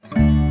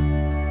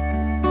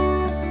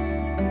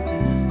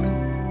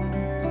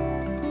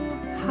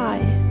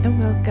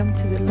welcome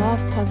to the Law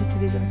of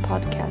Positivism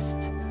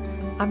podcast.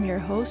 I'm your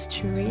host,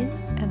 Shireen,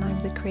 and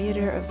I'm the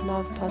creator of Law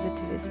of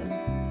Positivism.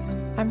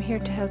 I'm here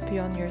to help you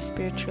on your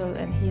spiritual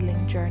and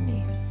healing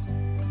journey.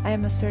 I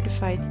am a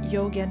certified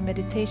yoga and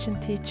meditation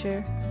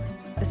teacher,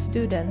 a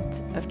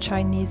student of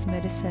Chinese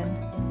medicine,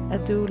 a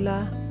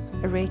doula,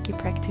 a Reiki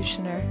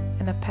practitioner,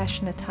 and a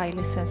passionate,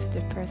 highly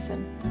sensitive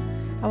person.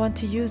 I want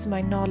to use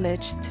my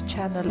knowledge to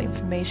channel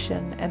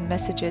information and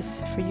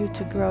messages for you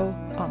to grow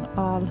on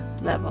all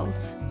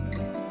levels.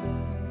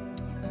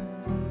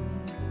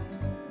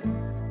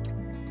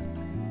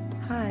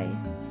 Hi,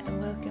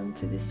 and welcome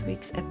to this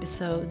week's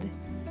episode.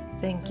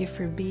 Thank you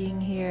for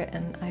being here,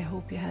 and I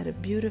hope you had a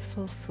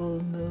beautiful full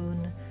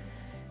moon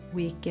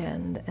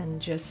weekend and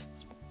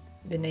just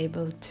been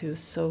able to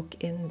soak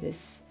in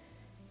this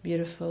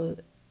beautiful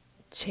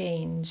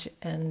change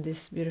and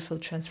this beautiful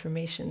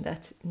transformation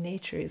that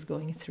nature is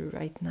going through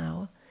right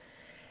now.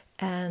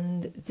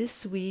 And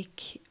this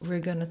week we're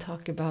going to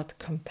talk about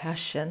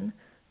compassion,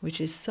 which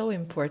is so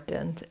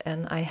important.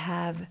 And I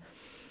have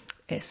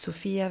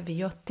Sofia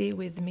Viotti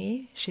with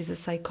me. She's a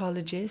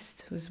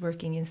psychologist who's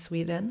working in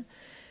Sweden.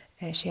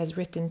 She has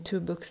written 2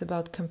 books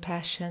about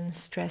compassion,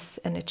 stress,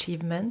 and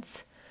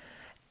achievements.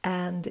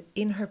 And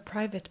in her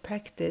private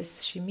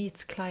practice, she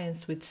meets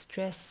clients with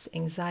stress,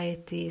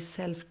 anxiety,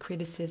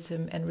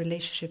 self-criticism, and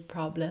relationship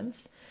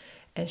problems.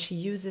 And she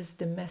uses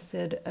the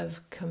method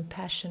of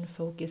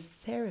compassion-focused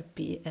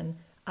therapy and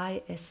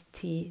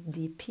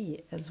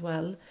ISTDP as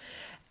well.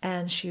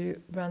 And she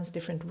runs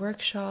different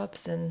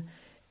workshops and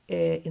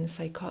in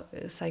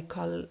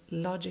psychological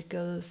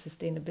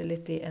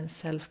sustainability and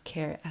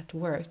self-care at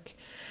work.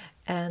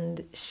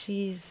 And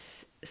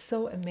she's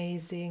so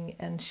amazing,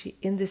 and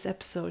in this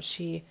episode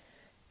she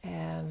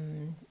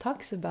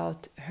talks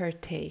about her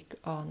take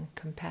on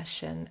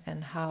compassion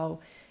and how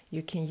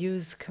you can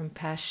use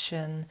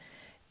compassion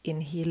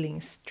in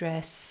healing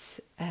stress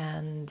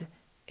and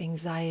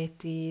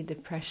anxiety,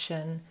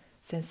 depression,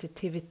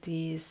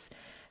 sensitivities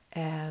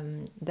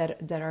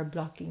that are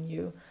blocking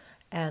you.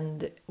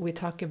 And we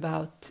talk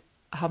about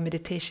how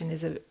meditation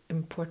is an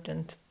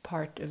important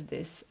part of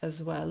this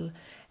as well,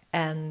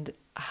 and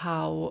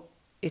how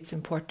it's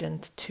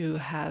important to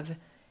have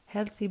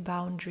healthy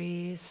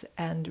boundaries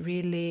and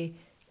really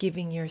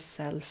giving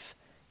yourself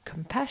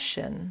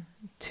compassion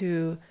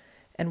to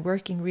and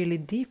working really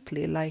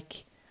deeply,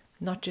 like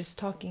not just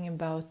talking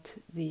about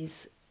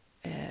these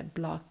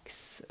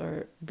blocks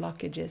or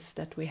blockages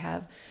that we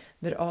have,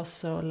 but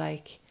also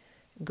like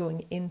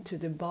going into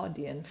the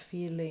body and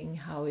feeling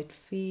how it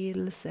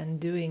feels and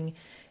doing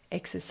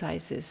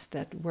exercises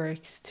that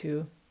works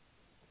to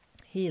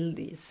heal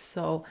these.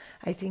 So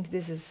I think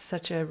this is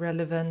such a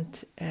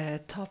relevant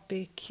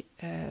topic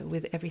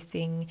with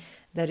everything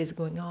that is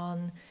going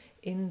on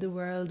in the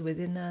world,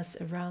 within us,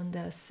 around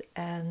us.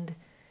 And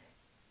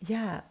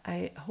yeah,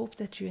 I hope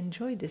that you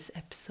enjoy this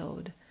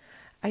episode.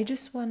 I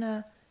just want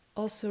to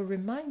also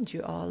remind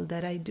you all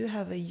that I do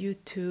have a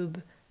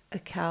YouTube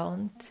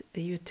account, a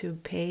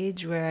YouTube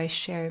page where I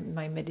share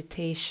my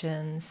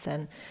meditations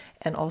and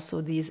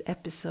also these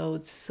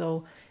episodes.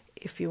 So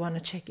if you want to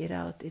check it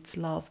out, it's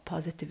Law of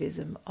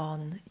Positivism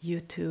on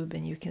YouTube,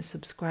 and you can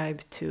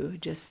subscribe to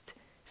just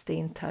stay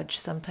in touch.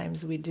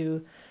 Sometimes we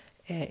do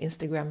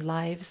Instagram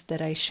lives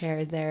that I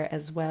share there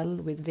as well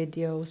with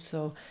videos.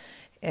 So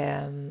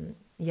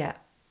yeah,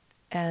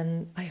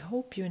 and I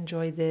hope you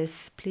enjoy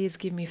this. Please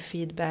give me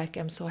feedback.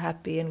 I'm so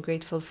happy and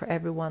grateful for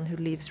everyone who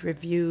leaves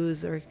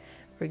reviews or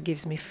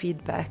gives me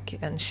feedback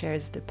and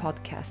shares the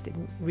podcast. It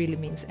really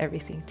means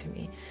everything to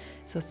me.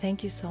 So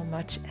thank you so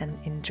much and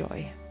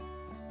enjoy.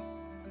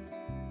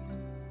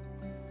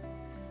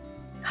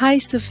 Hi,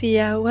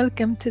 Sofia.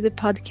 Welcome to the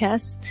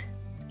podcast.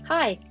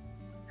 Hi.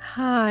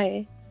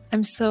 Hi.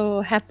 I'm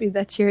so happy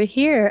that you're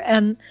here.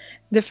 And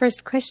the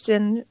first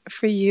question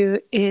for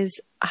you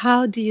is,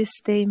 how do you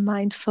stay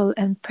mindful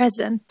and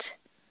present?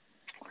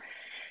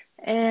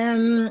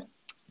 I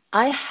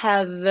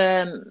have,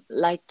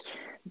 like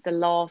the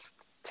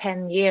last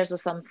 10 years or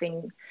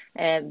something,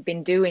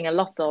 been doing a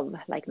lot of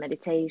like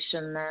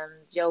meditation and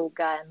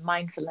yoga and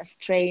mindfulness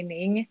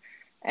training.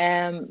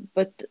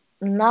 But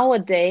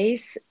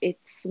nowadays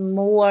it's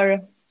more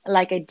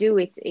like I do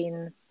it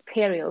in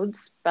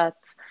periods, but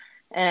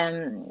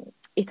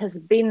it has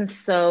been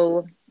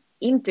so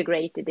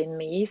integrated in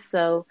me,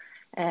 so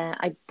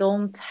I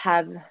don't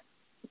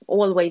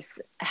always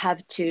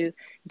have to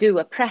do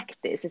a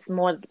practice. It's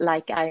more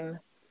like I'm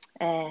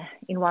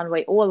in one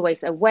way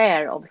always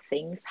aware of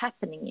things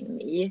happening in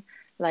me,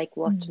 like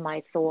what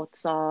my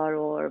thoughts are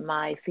or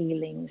my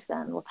feelings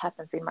and what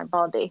happens in my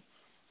body.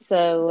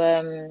 So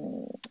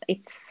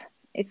it's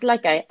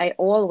like I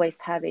always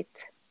have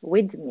it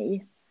with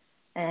me.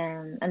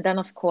 And then,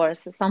 of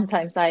course,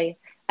 sometimes I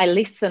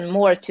listen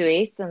more to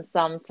it, and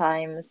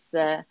sometimes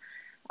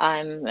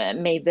I'm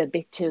maybe a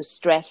bit too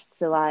stressed,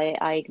 so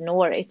I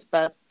ignore it.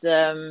 But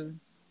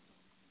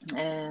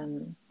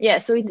yeah,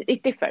 so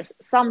it differs.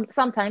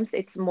 Sometimes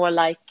it's more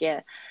like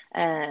a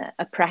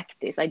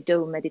practice. I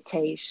do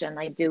meditation,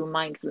 I do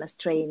mindfulness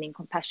training,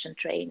 compassion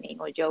training,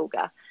 or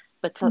yoga.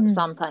 but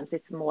sometimes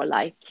it's more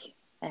like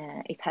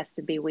it has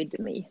to be with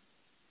me.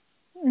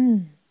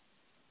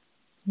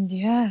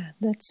 Yeah,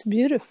 that's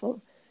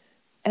beautiful.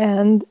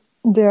 And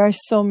there are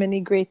so many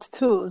great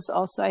tools.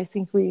 Also, I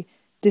think we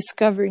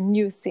discover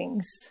new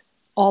things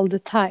all the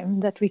time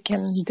that we can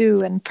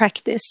do and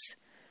practice.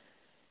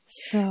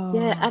 So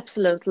Yeah,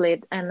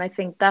 absolutely. And I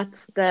think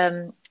that's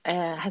the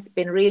has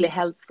been really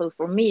helpful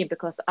for me,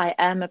 because I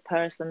am a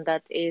person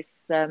that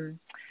is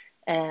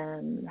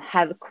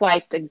have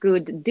quite a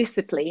good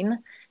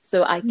discipline.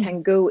 So I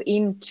can go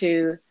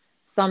into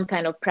some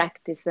kind of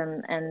practice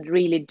and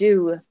really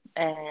do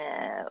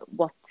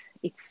what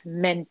it's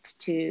meant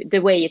to,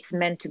 the way it's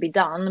meant to be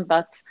done.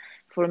 But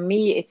for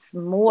me, it's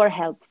more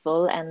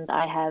helpful, and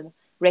I have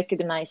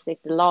recognized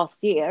it the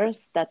last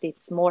years, that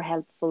it's more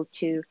helpful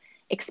to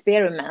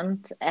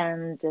experiment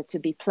and to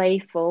be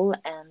playful,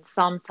 and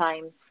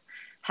sometimes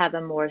have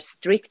a more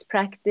strict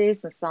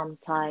practice, and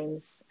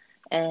sometimes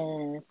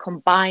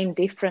combine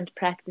different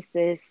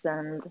practices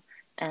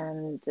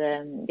and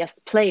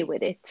just play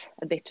with it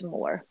a bit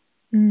more.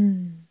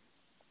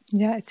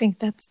 yeah, I think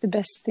that's the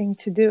best thing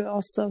to do,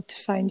 also to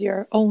find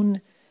your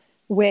own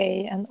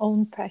way and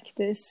own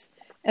practice.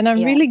 And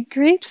I'm really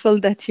grateful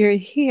that you're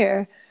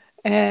here.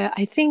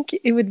 I think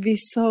it would be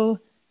so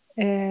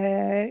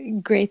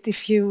great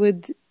if you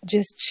would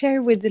just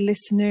share with the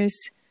listeners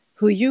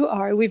who you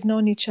are. We've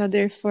known each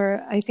other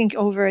for, I think,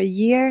 over a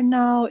year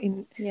now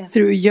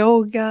through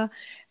yoga.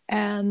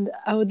 And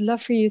I would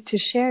love for you to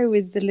share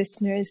with the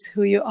listeners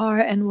who you are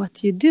and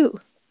what you do.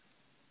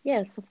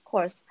 Yes, of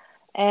course.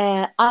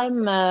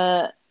 I'm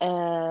a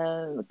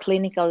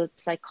clinical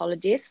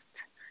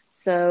psychologist.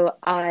 So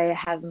I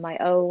have my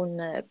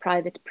own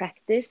private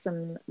practice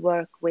and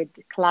work with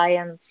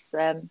clients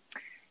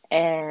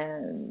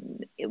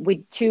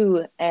with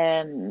two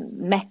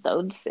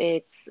methods.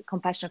 It's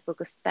compassion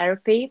focused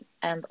therapy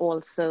and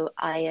also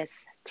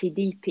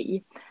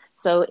ISTDP.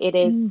 So it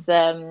is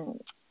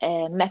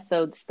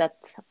methods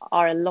that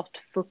are a lot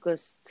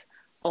focused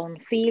on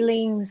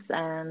feelings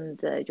and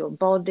your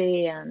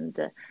body and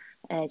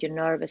your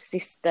nervous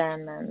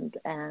system,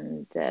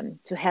 and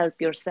to help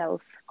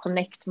yourself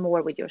connect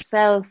more with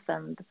yourself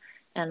and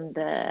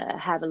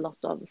have a lot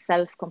of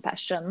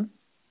self-compassion.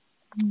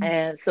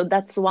 So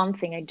that's one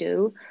thing I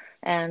do.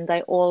 And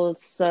I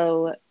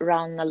also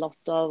run a lot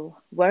of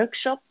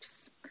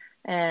workshops.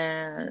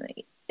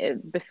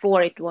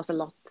 Before it was a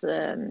lot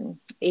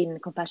in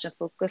compassion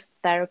focused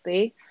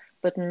therapy,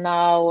 but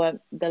now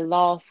the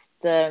last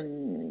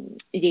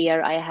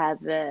year I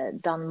have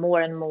done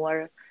more and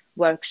more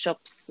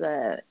workshops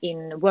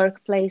in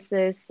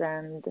workplaces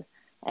and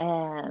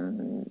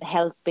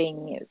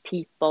helping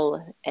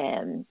people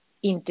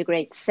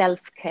integrate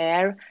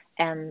self-care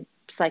and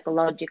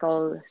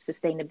psychological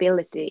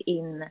sustainability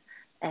in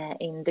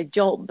the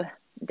job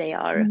they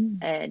are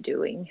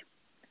doing.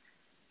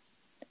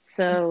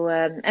 So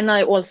and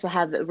I also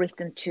have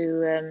written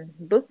two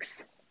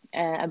books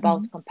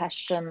about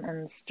compassion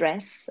and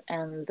stress,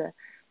 and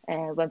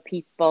when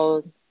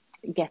people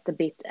get a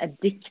bit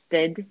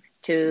addicted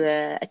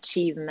to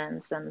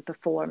achievements and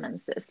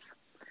performances.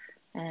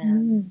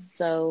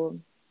 So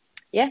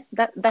yeah,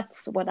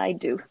 that's what I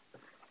do.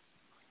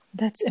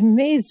 That's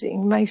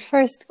amazing. My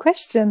first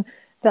question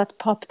that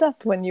popped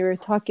up when you were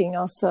talking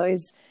also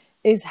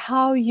is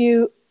how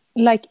you,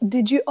 like,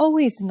 did you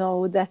always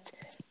know that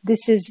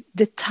this is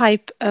the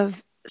type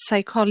of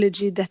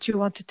psychology that you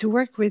wanted to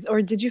work with,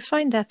 or did you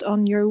find that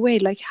on your way?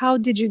 Like, how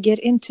did you get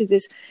into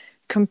this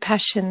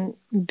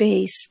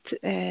compassion-based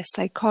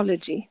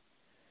psychology?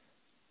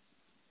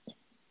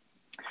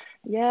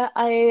 Yeah,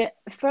 I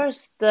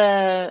first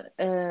my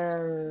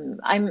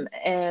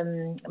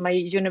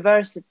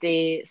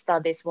university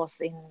studies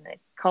was in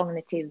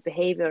cognitive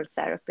behavioral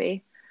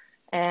therapy,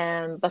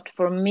 but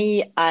for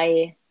me,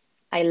 I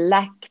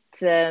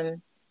lacked the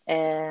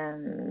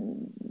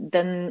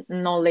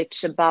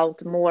knowledge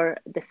about more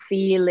the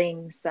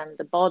feelings and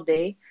the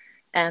body,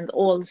 and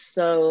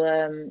also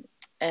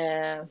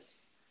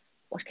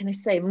what can I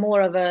say,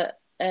 more of a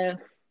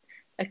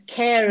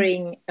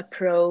caring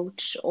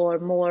approach, or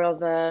more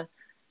of a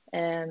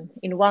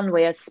in one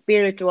way a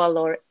spiritual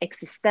or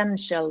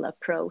existential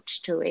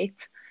approach to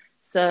it.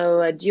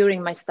 So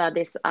during my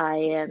studies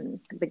I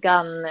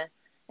began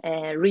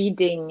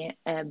reading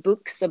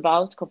books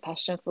about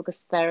compassion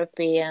focused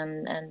therapy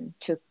and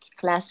took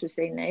classes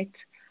in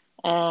it.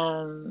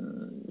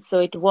 So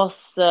it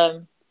was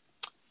a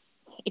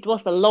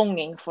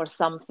longing for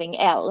something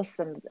else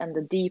and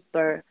a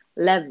deeper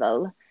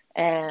level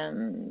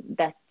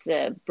that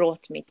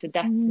brought me to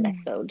that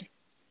method.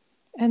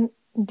 And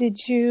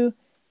did you,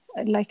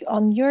 like,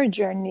 on your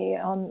journey,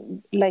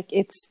 on, like,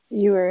 it's,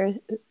 you were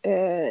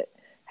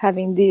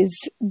having these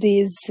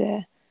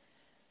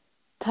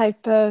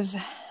type of,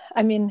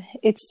 I mean,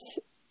 it's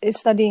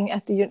studying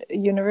at the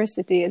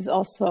university is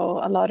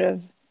also a lot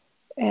of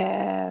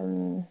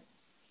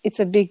it's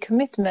a big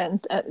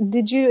commitment.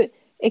 Did you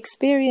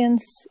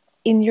experience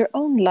in your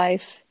own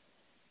life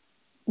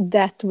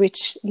that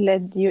which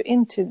led you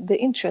into the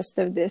interest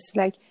of this,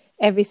 like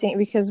everything,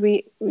 because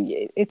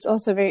it's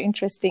also very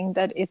interesting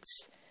that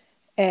it's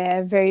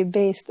very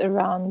based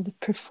around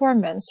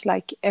performance,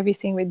 like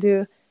everything we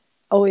do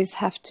always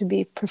have to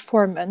be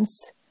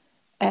performance.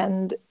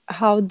 And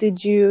how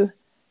did you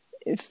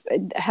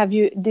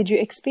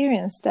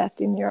experience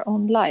that in your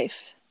own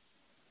life?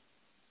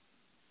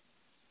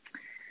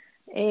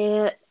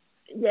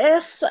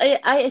 Yes,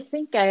 I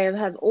think I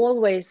have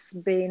always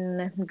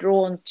been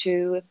drawn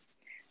to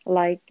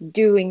like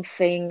doing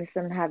things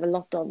and have a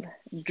lot of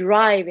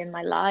drive in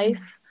my life.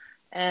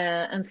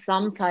 And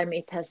sometimes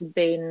it has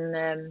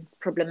been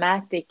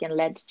problematic and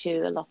led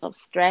to a lot of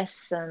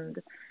stress and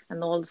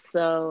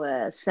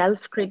also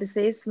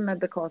self-criticism,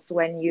 because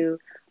when you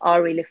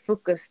are really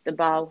focused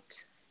about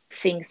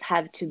things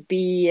have to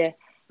be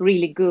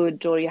really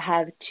good, or you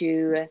have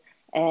to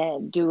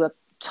do a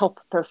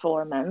top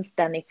performance,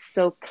 then it's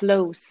so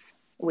close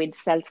with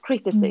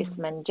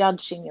self-criticism and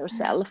judging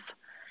yourself.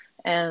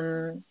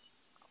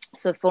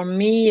 So for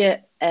me,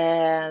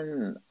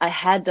 I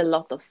had a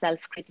lot of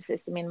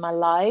self-criticism in my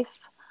life,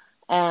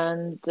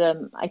 and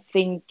I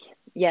think,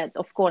 yeah,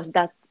 of course,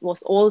 that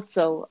was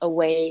also a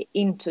way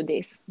into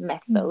this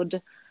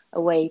method,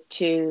 a way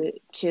to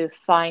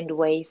find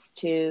ways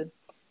to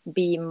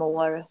be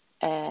more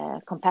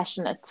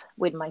compassionate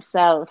with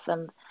myself,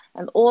 and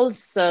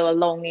also a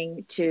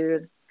longing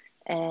to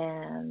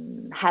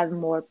have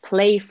more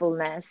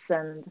playfulness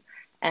and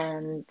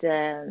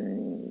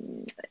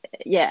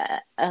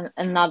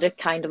another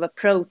kind of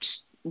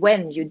approach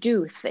when you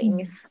do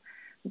things,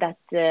 that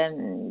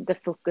the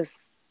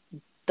focus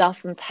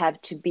doesn't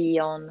have to be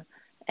on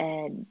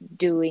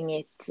doing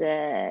it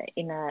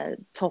in a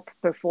top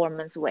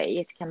performance way.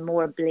 It can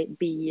more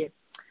be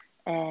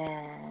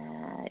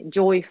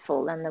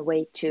joyful and a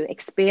way to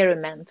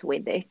experiment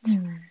with it.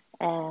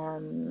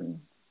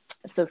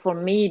 So for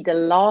me, the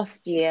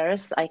last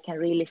years, I can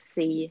really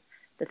see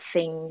that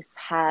things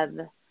have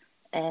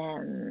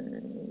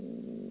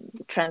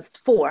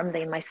transformed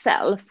in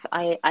myself.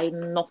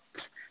 I'm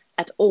not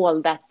at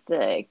all that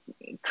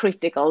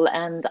critical,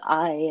 and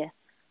I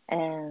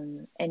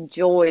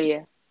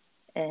enjoy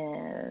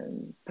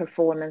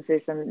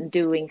performances and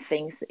doing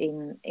things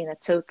in a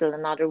total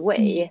another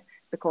way,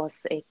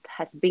 because it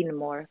has been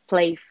more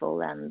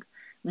playful and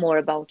more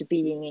about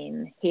being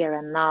in here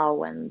and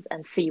now and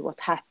see what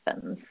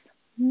happens.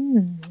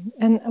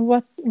 And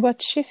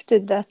what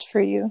shifted that for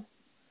you?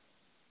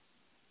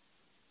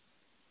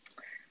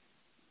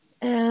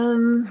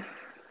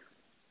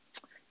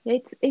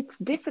 It's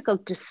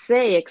difficult to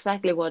say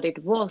exactly what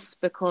it was,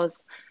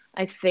 because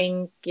I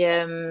think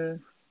in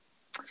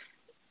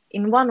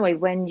one way,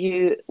 when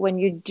you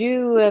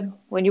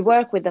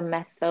work with a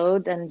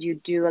method and you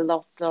do a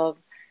lot of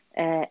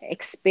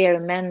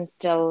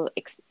experimental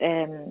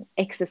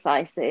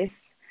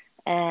exercises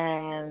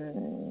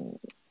and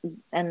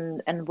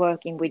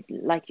working with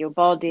like your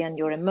body and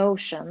your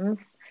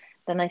emotions,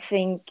 then I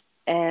think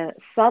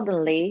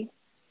suddenly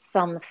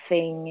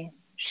something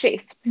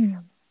shifts,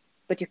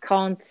 but you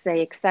can't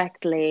say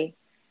exactly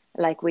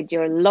like with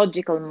your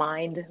logical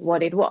mind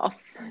what it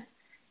was.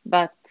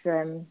 But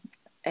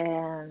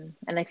and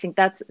I think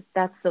that's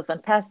so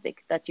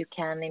fantastic that you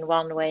can in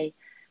one way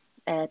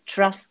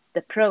trust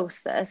the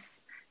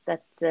process,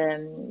 that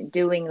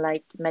doing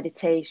like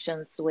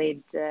meditations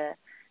with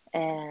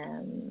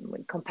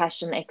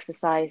compassion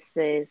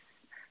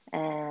exercises,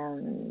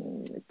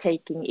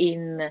 taking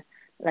in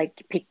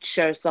like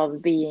pictures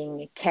of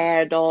being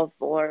cared of,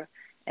 or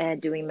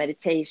doing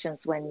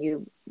meditations when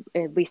you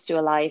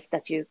visualize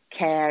that you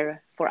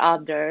care for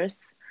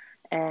others.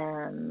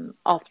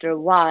 After a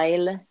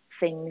while,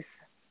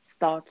 things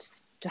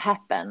starts to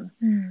happen.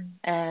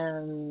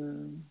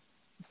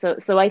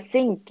 So I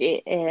think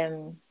it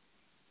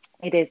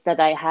is that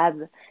I have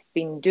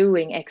been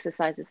doing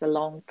exercises a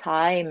long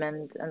time,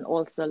 and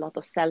also a lot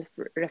of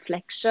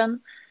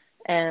self-reflection,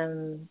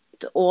 and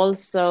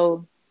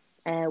also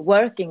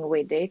working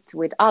with it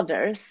with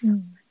others,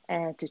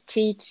 to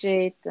teach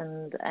it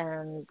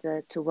and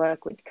to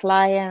work with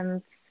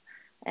clients,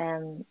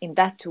 and in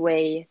that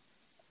way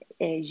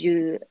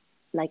you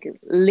like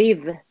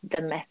live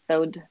the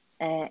method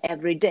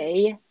every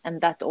day, and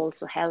that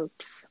also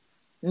helps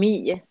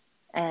me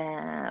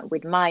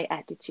with my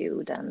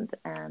attitude and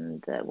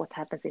what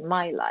happens in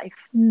my life.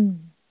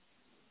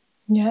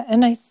 Yeah,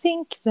 and I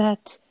think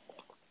that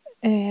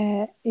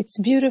it's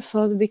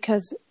beautiful,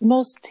 because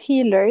most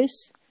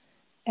healers,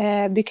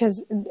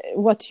 because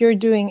what you're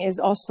doing is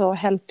also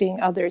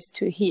helping others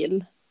to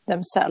heal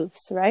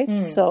themselves, right?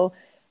 So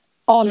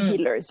all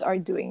healers are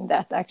doing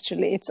that,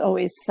 actually. It's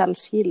always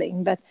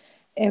self-healing, but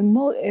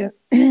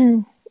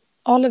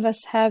all of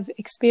us have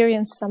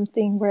experienced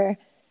something where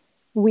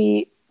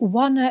we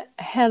want to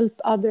help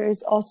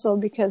others also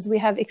because we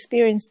have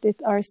experienced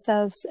it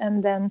ourselves,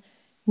 and then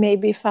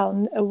maybe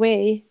found a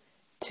way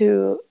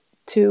to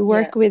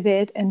work with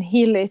it and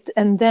heal it.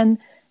 And then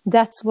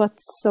that's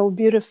what's so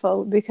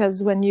beautiful,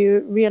 because when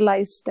you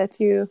realize that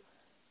you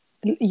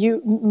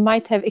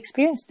might have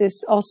experienced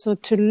this, also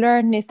to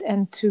learn it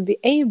and to be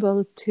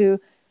able to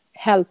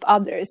help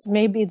others.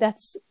 Maybe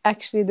that's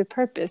actually the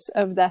purpose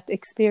of that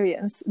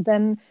experience.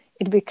 Then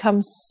it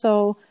becomes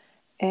so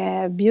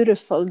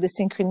beautiful, the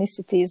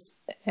synchronicities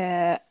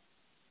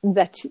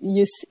that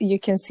you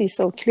can see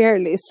so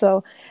clearly.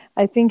 So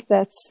I think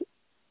that's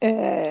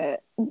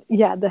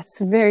that's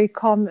very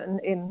common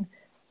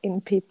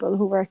in people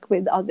who work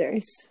with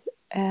others.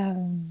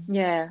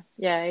 Yeah,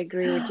 I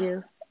agree with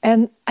you.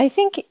 And I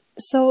think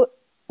so.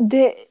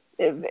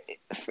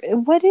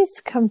 What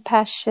is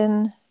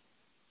compassion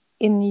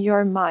in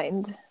your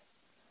mind?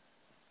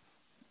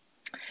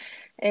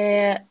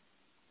 That's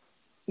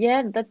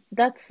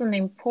an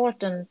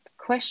important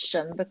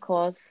question,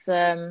 because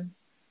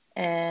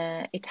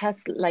it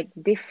has like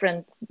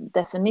different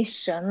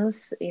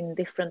definitions in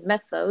different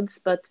methods.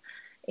 But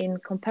in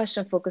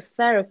compassion focused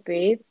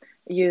therapy,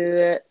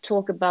 you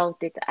talk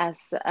about it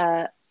as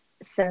a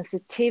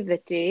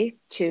sensitivity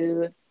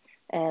to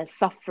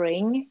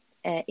suffering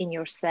in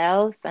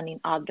yourself and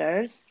in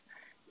others,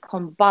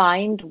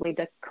 combined with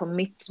a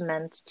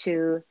commitment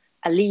to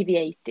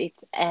alleviate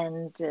it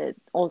and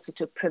also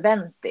to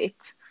prevent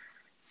it.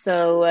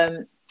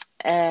 So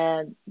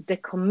the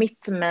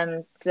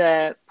commitment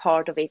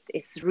part of it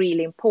is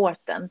really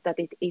important, that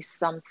it is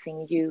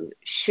something you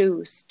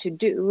choose to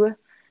do.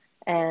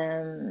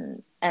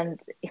 And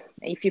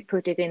if you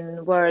put it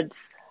in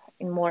words,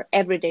 in more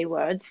everyday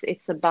words,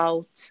 it's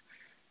about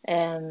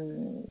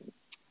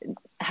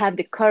have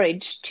the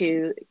courage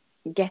to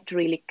get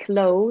really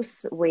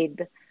close with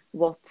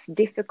what's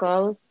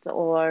difficult,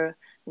 or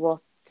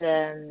what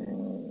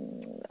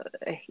in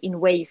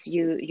ways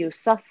you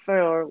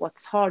suffer, or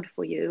what's hard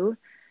for you,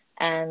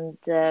 and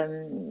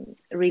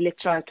really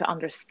try to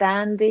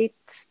understand it,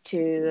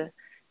 to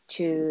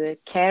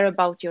care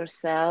about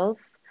yourself,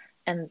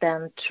 and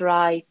then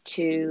try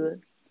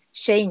to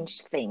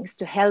change things,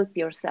 to help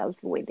yourself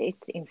with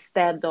it,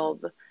 instead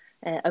of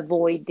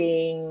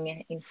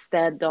avoiding,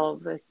 instead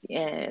of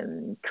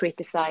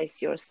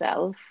criticize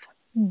yourself.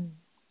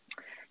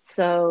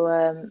 So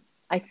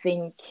I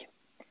think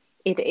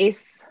it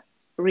is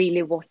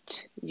really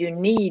what you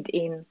need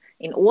in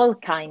all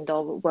kind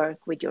of work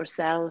with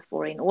yourself,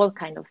 or in all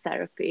kind of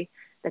therapy,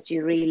 that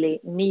you really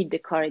need the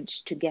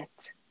courage to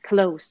get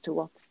close to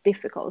what's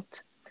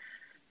difficult.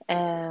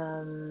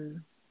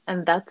 And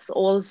that's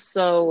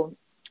also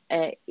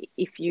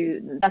if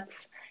you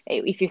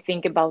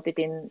think about it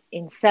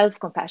in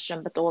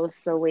self-compassion, but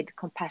also with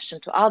compassion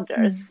to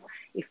others.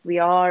 If we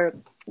are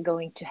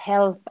going to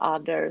help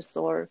others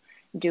or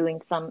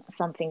doing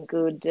something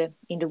good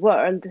in the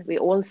world, we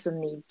also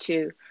need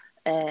to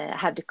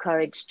have the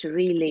courage to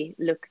really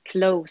look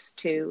close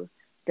to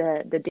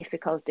the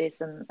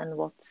difficulties and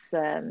what's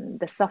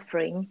the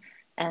suffering,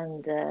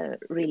 and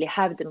really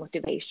have the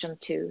motivation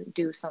to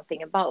do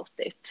something about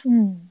it.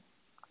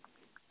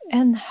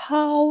 And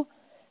how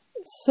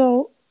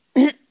so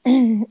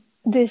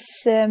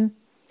this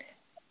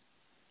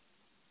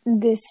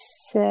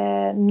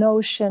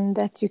notion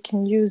that you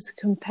can use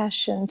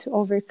compassion to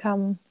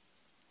overcome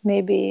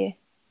maybe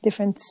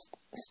different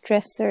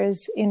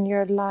stressors in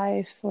your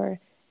life, or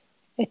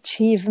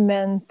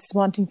achievements,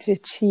 wanting to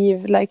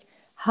achieve, like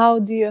how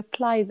do you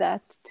apply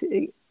that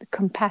to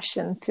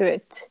compassion to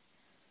it?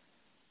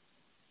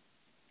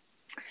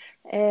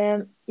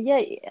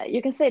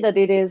 You can say that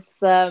it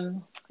is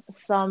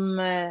some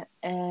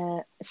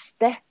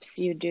steps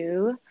you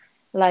do.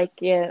 Like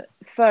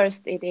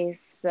first, it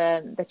is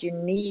that you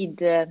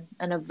need an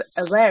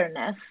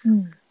awareness,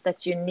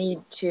 that you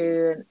need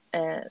to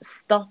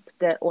stop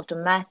the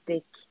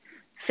automatic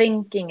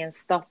thinking and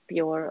stop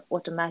your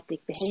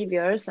automatic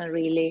behaviors, and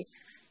really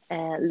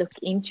look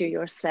into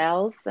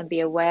yourself and be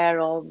aware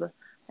of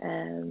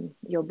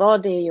your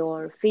body,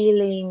 your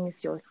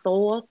feelings, your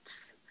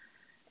thoughts,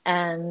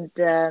 and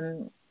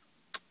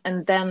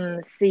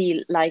then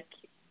see like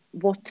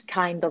what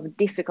kind of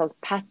difficult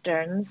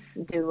patterns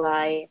do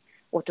I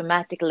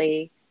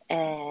automatically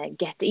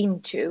get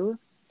into.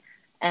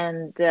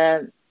 And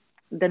the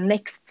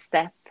next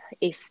step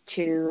is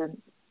to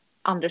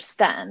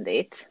understand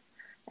it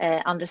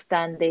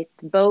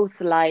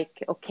both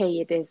like, okay,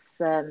 it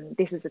is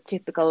this is a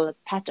typical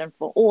pattern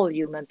for all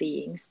human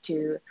beings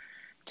to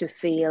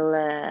feel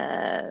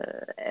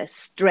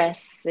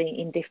stress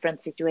in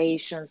different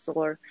situations,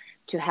 or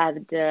to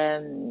have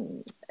the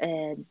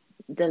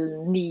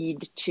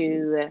need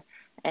to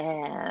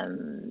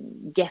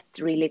get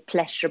really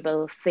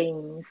pleasurable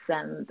things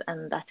and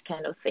that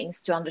kind of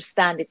things, to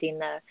understand it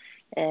in a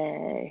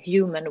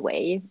human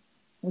way,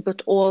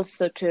 but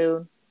also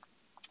to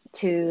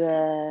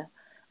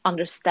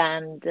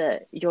understand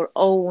your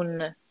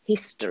own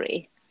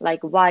history,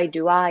 like why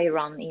do I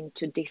run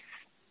into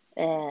this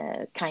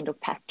kind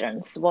of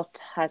patterns, what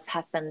has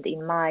happened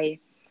in my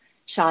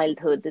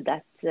childhood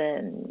that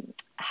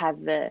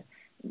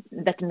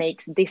that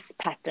makes these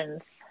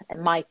patterns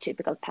my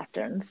typical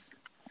patterns.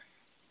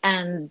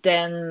 And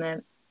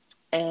then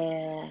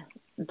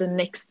the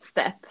next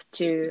step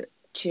to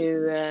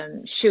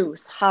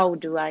choose, how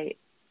do I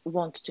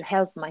want to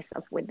help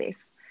myself with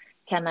this?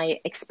 Can I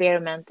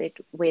experiment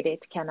with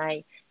it? Can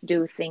I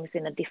do things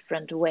in a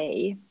different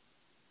way?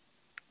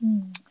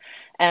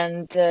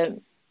 And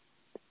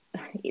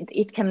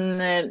it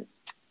can,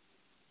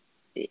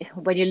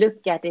 when you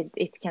look at it,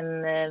 it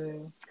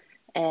can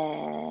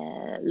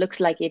looks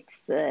like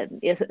it's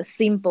a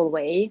simple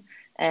way,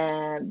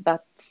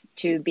 but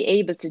to be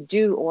able to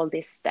do all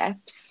these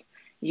steps,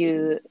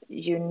 you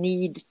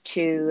need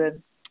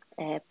to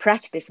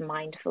practice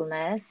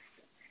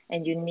mindfulness,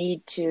 and you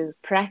need to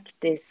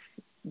practice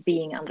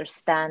being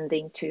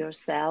understanding to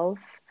yourself.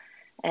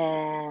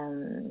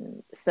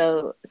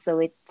 So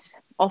it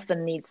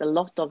often needs a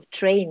lot of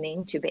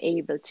training to be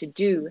able to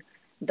do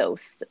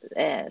those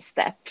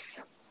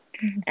steps.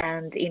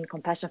 And in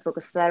compassion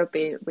focused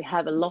therapy, we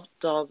have a lot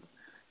of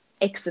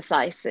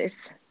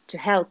exercises to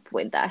help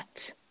with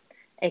that.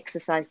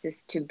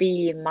 Exercises to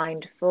be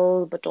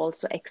mindful, but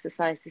also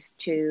exercises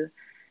to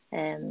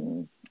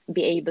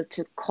be able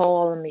to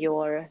calm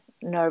your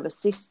nervous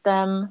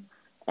system.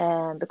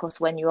 Because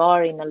when you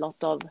are in a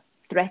lot of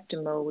threat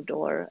mode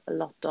or a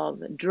lot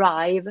of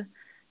drive,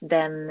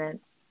 then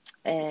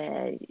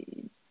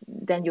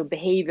your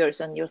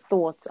behaviors and your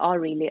thoughts are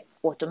really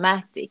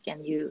automatic,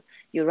 and you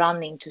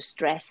run into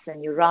stress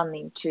and you run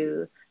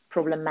into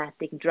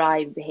problematic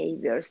drive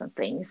behaviors and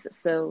things.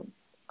 So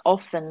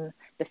often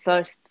the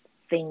first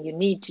thing you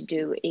need to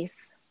do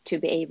is to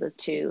be able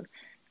to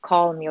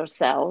calm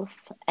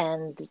yourself,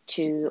 and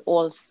to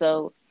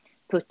also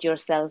put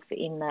yourself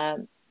in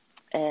a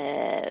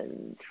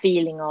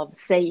feeling of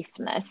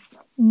safeness.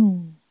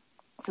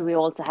 So we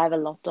also have a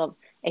lot of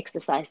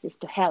exercises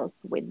to help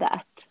with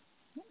that.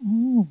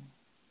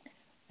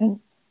 And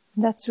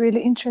that's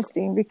really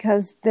interesting,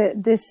 because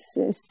this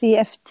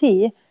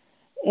CFT,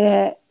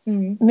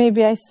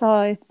 maybe I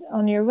saw it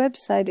on your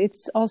website,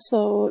 it's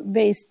also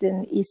based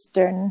in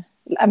Eastern.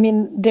 I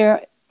mean,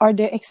 there are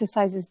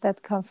exercises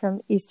that come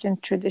from Eastern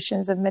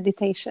traditions of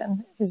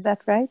meditation. Is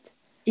that right?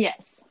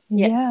 Yes.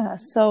 Yeah.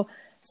 So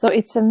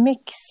it's a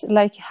mix.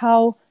 Like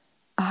how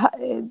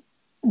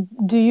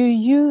do you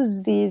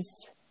use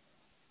these?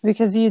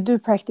 Because you do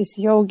practice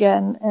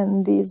yoga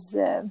and these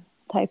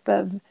type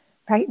of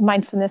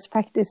mindfulness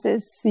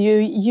practices. You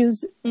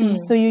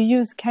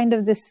use kind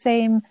of the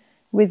same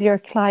with your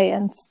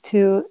clients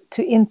to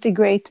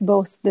integrate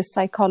both the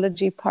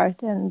psychology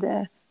part and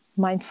the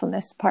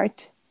mindfulness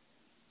part.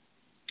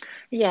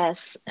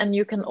 Yes, and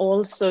you can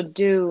also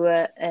do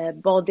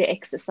body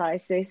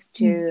exercises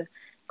to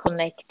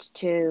connect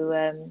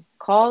to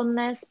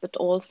calmness, but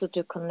also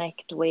to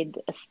connect with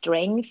a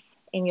strength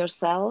in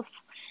yourself,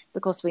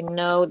 because we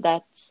know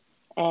that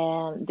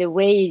the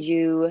way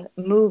you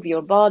move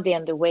your body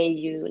and the way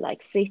you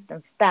like sit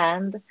and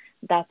stand,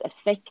 that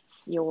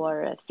affects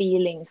your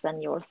feelings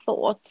and your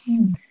thoughts.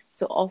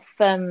 So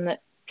often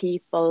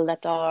people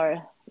that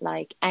are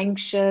like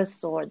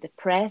anxious or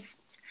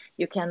depressed,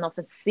 you can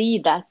often see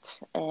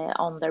that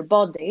on their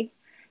body.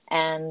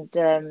 And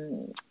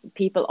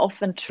people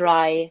often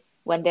try,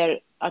 when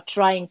they are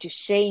trying to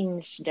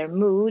change their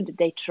mood,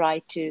 they try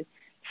to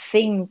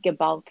think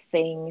about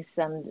things,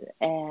 and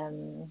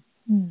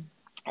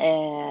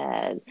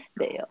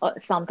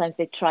sometimes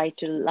they try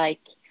to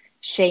like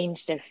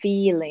change their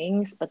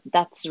feelings, but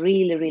that's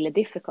really, really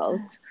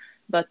difficult.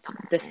 But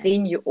the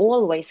thing you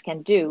always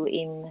can do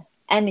in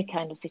any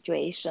kind of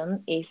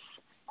situation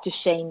is to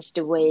change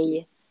the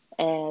way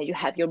you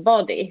have your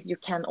body. You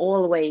can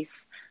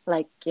always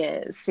like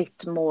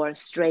sit more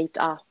straight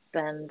up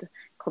and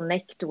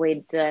connect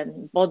with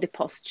body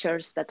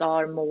postures that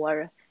are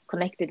more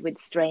connected with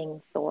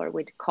strength or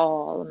with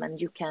calm, and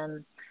you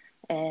can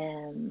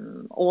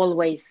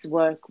always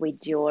work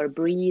with your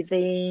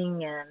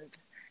breathing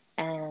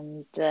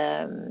and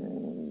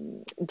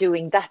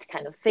doing that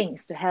kind of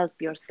things to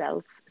help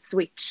yourself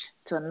switch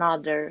to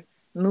another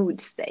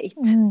mood state.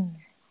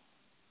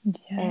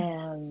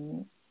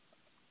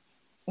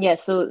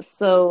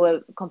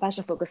 So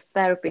compassion focused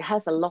therapy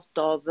has a lot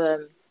of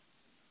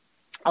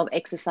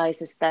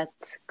exercises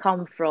that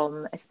come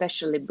from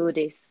especially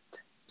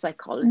Buddhist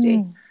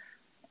psychology.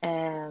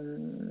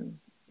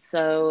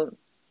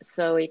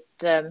 So it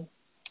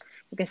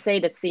you can say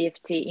that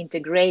CFT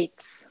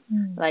integrates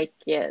like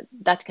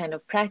that kind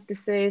of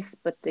practices,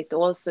 but it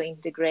also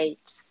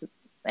integrates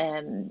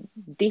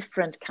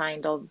different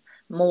kind of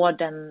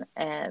modern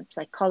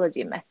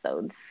psychology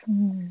methods.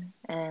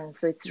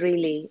 So it's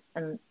really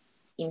an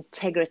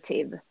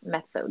integrative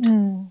method.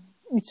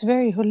 It's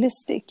very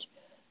holistic,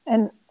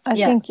 and I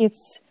think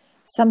it's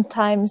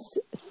sometimes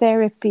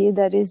therapy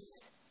that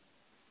is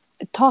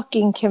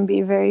talking can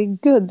be very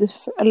good.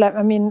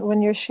 I mean,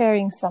 when you're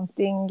sharing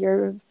something,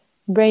 your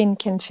brain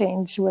can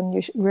change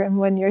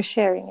when you're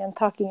sharing and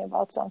talking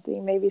about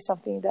something, maybe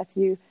something that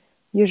you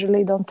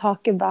usually don't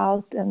talk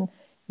about, and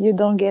you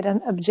don't get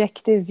an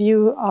objective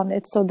view on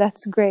it. So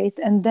that's great.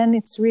 And then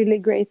it's really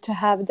great to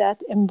have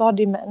that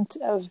embodiment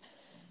of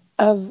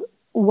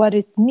what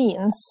it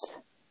means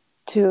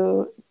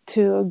to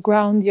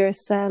ground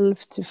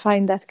yourself, to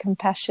find that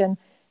compassion.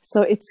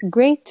 So it's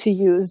great to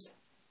use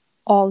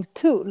all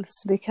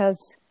tools,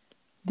 because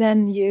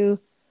then you,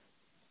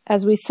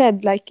 as we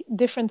said, like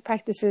different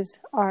practices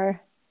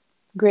are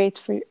great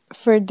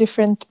for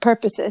different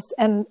purposes,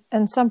 and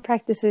some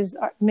practices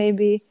are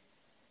maybe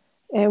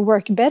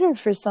work better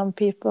for some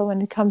people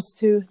when it comes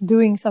to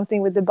doing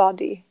something with the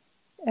body.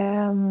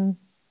 And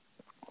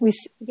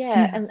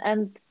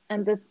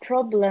the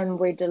problem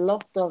with a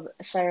lot of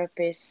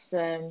therapists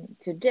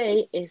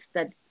today is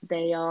that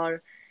they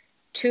are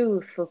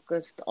too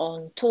focused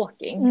on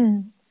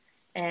talking.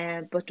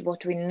 But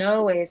what we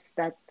know is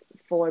that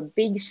for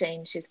big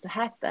changes to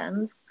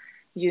happen,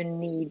 you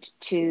need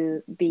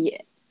to be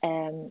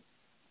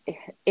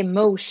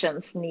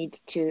emotions need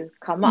to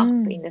come up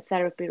in the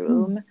therapy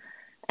room.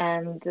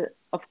 And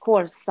of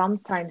course,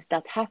 sometimes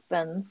that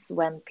happens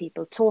when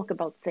people talk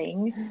about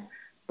things,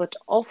 but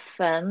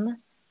often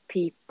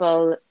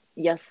people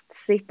just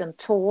sit and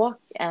talk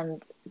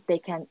and they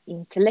can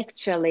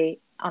intellectually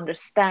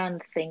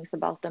understand things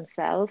about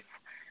themselves,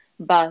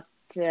 but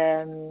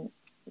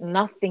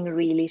nothing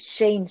really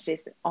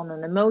changes on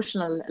an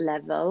emotional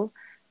level.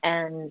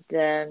 And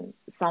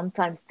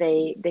sometimes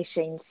they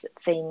change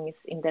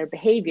things in their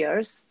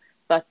behaviors,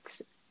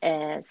 but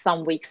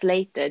some weeks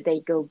later they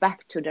go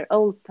back to their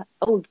old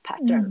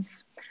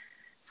patterns.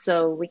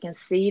 So we can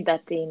see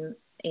that in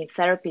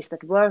therapies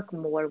that work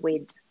more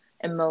with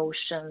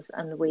emotions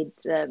and with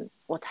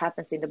what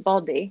happens in the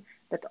body,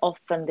 that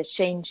often the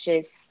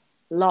changes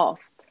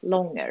last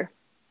longer.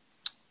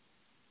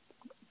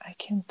 I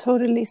can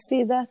totally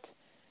see that.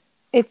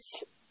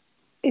 It's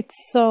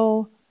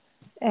so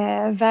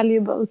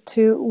valuable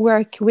to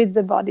work with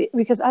the body,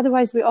 because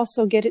otherwise we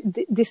also get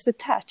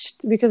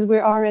disattached because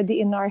we're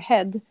already in our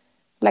head,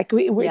 like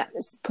we're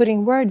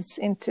putting words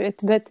into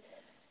it. But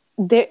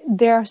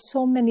there are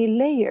so many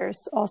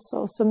layers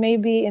also. So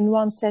maybe in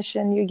one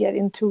session you get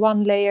into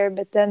one layer,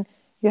 but then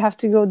you have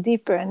to go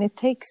deeper, and it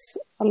takes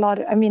a lot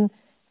of,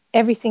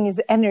 everything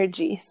is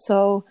energy.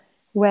 So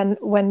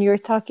when you're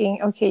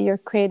talking, okay, you're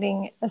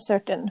creating a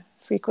certain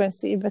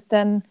frequency, but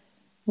then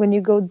when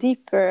you go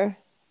deeper,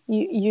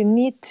 you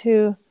need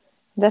to,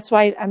 that's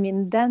why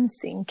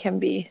dancing can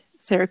be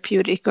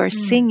therapeutic, or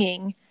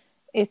singing.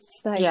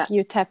 It's like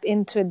you tap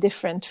into a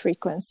different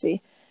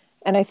frequency.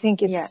 And I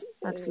think it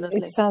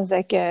sounds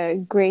like a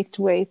great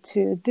way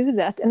to do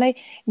that. And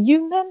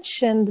you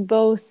mentioned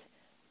both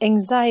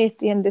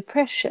anxiety and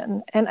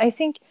depression, and I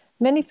think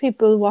many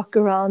people walk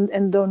around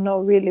and don't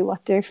know really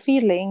what they're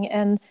feeling,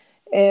 and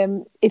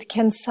it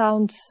can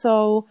sound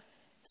so,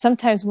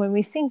 sometimes when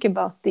we think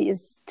about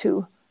these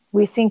two,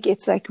 we think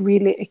it's like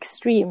really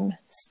extreme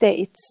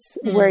states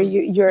where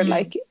you're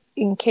like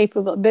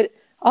incapable. But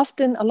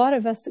often a lot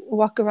of us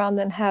walk around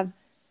and have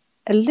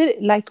a little,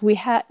 like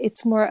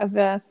it's more of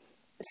a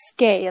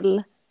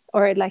scale,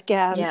 or like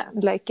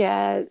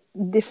a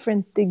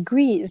different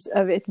degrees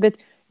of it, but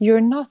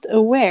you're not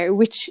aware,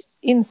 which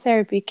in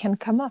therapy can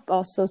come up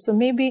also. So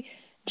maybe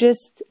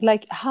just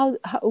like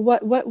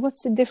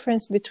what's the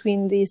difference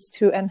between these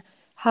two, and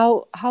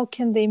how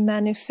can they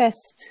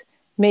manifest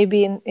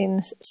maybe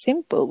in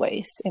simple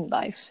ways in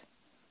life?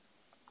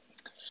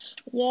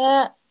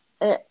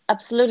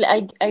 Absolutely.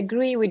 I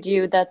agree with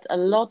you that a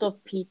lot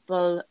of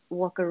people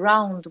walk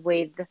around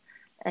with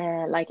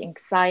like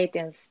anxiety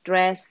and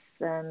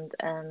stress and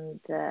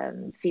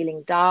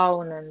feeling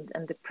down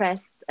and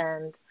depressed,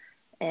 and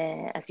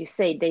as you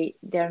say,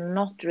 they're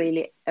not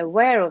really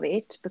aware of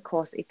it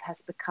because it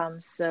has become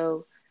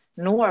so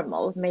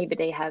normal. Maybe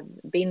they have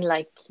been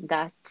like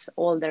that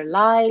all their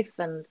life,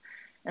 and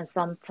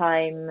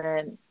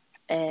sometimes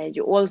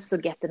you also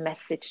get the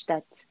message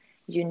that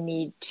you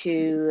need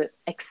to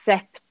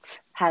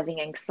accept having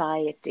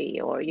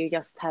anxiety, or you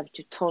just have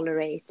to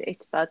tolerate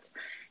it. But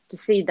to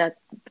see that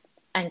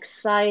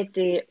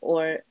anxiety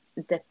or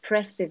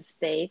depressive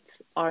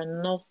states are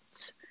not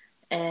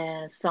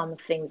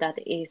something that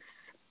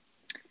is,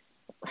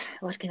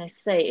 what can I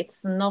say?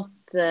 It's not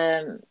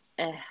a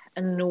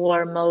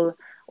normal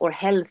or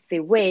healthy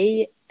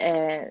way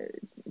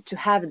to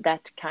have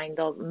that kind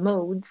of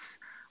moods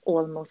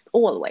almost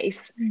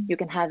always. You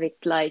can have it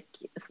like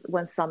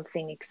when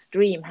something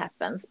extreme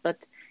happens,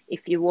 but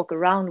if you walk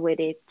around with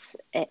it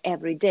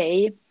every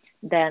day,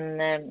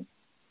 then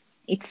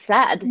it's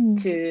sad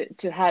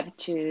to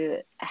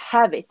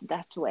have it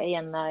that way.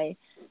 And I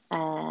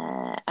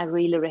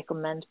really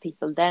recommend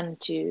people then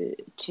to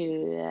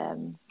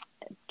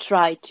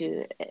try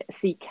to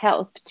seek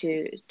help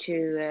to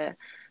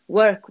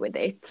work with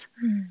it.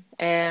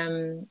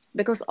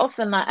 Because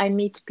often I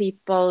meet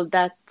people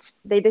that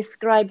they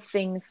describe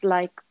things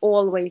like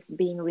always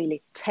being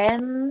really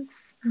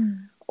tense,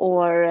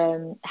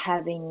 or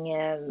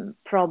having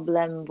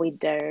problem with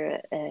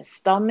their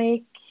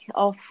stomach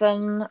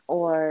often,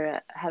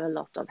 or have a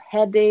lot of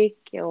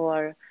headache,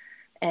 or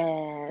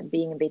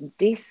being a bit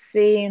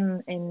dizzy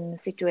in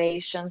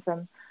situations,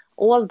 and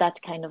all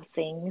that kind of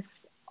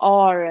things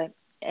are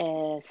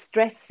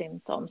stress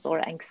symptoms or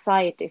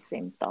anxiety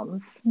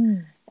symptoms.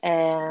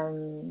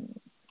 And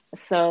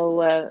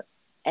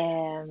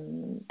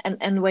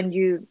when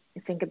you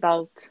think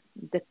about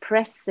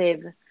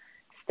depressive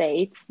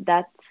states,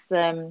 that's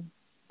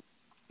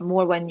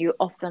more when you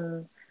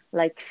often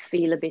like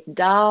feel a bit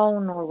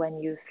down, or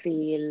when you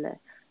feel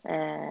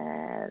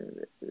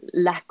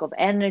lack of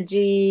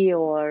energy,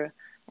 or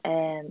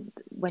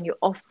when you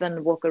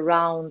often walk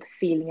around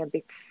feeling a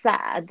bit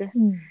sad,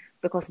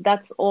 because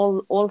that's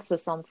also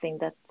something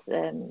that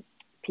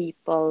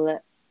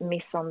people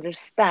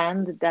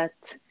misunderstand,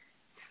 that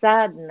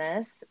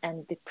sadness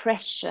and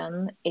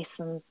depression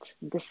isn't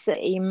the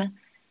same.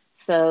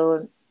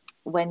 So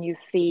when you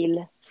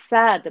feel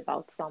sad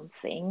about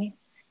something,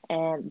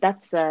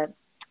 that's a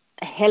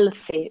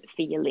healthy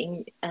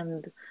feeling,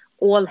 and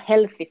all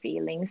healthy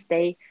feelings,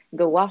 they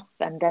go up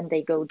and then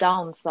they go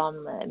down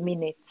some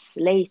minutes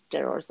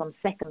later or some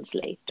seconds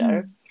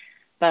later.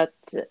 But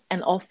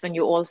and often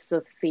you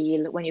also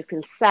feel, when you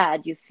feel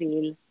sad, you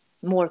feel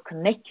more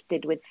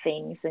connected with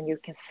things, and you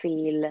can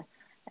feel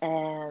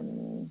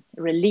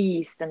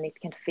released, and it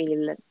can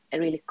feel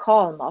really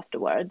calm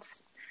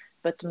afterwards.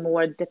 But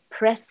more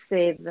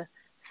depressive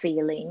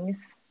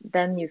feelings,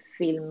 then you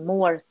feel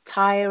more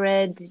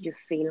tired, you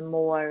feel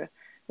more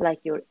like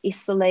you're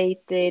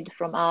isolated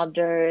from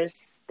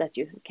others, that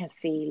you can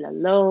feel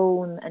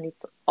alone, and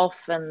it's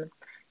often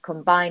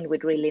combined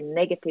with really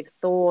negative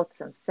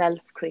thoughts and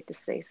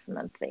self-criticism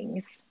and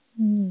things.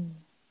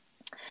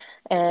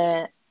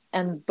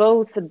 And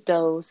both of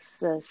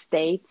those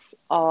states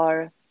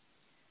are,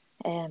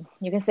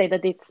 you can say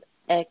that it's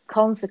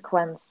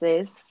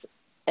consequences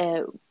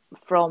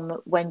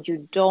from when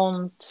you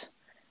don't,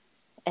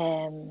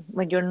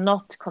 when you're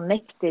not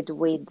connected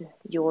with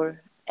your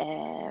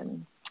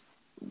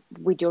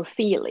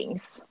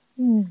feelings.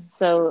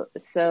 So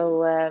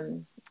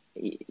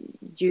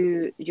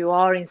you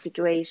are in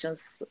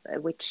situations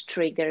which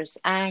triggers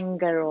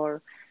anger,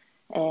 or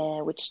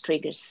which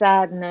triggers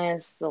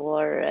sadness,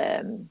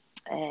 or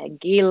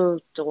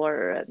guilt,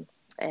 or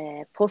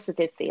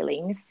positive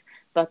feelings.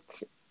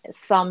 But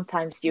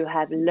sometimes you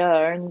have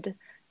learned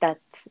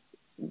that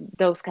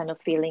those kind of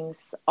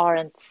feelings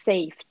aren't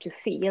safe to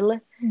feel.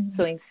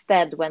 So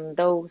instead, when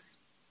those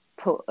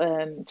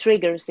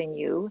triggers in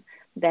you,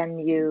 then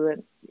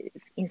you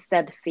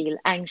instead feel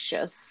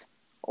anxious,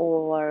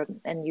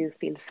 and you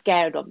feel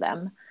scared of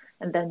them,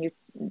 and then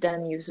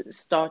you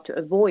start to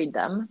avoid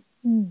them.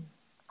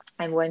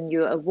 And when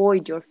you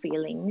avoid your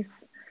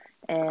feelings,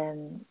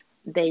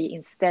 they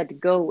instead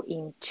go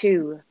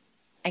into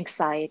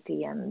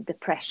anxiety and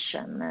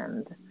depression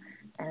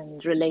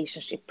and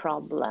relationship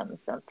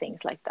problems and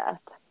things like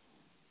that.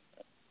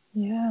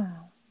 Yeah,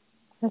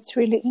 that's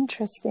really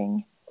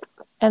interesting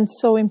and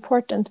so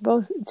important,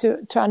 both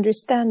to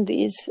understand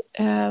these.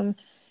 And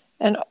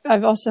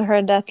I've also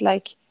heard that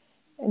like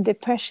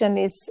depression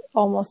is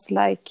almost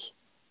like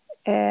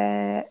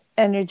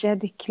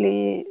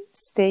energetically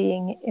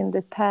staying in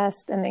the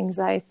past, and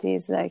anxiety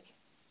is like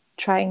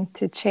trying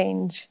to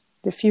change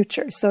the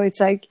future. So it's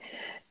like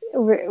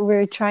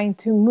we're trying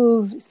to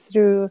move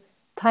through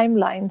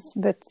timelines,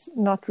 but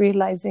not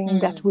realizing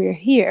that we're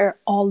here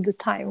all the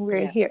time.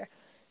 We're here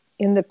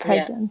in the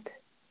present.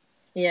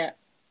 Yeah.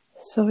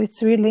 So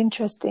it's really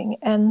interesting.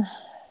 And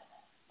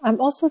I'm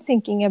also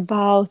thinking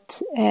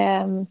about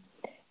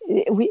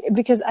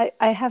because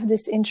I have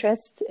this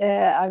interest.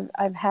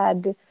 I've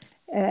had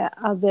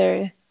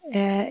other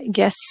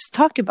guests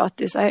talk about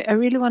this. I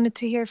really wanted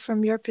to hear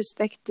from your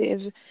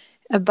perspective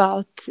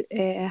about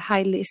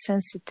highly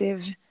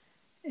sensitive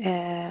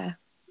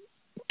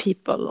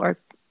people or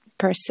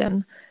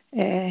person,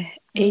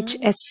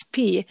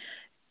 HSP,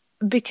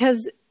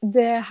 because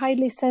the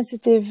highly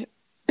sensitive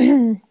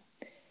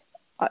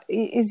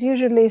is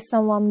usually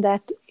someone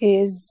that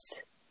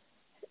is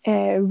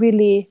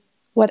really,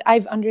 what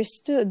I've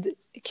understood,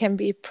 can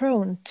be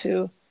prone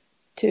to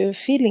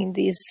feeling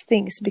these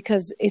things,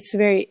 because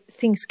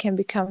things can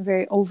become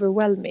very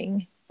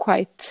overwhelming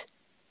quite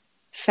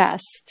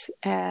fast,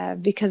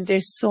 because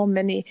there's so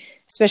many,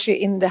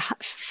 especially in the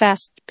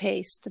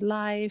fast-paced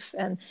life,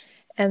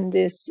 and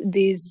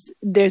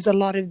there's a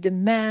lot of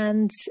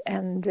demands,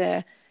 and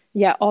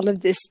all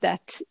of this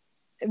that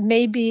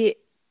maybe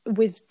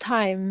with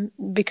time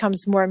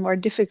becomes more and more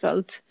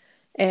difficult.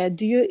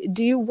 Do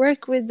you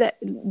work with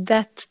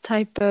that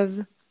type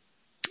of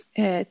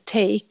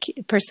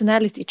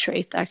personality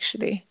trait,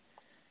 actually?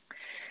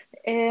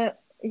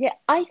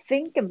 I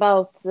think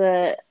about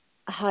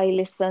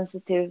highly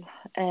sensitive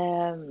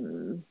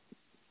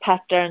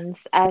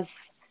patterns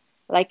as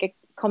like a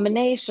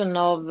combination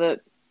of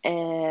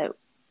the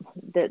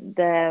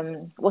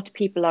what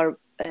people are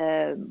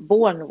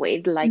born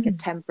with, like a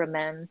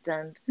temperament,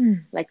 and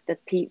like that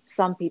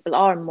some people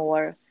are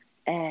more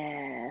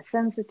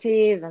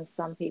sensitive, and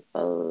some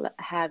people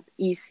have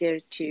easier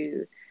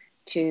to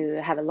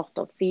have a lot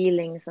of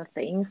feelings and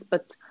things.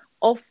 But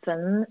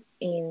often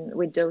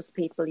with those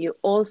people, you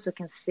also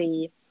can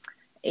see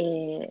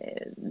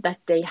that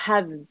they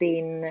have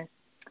been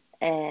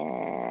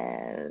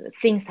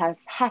things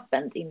has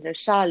happened in their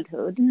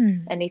childhood,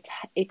 and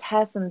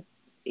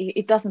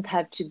it doesn't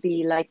have to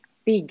be like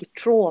big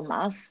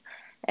traumas.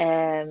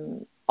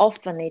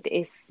 Often it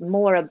is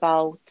more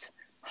about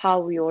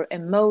how your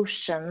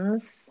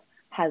emotions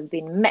have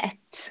been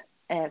met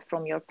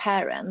from your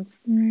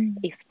parents.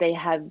 If they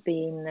have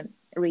been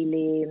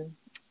really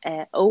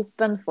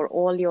open for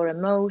all your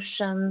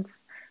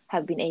emotions,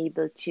 have been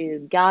able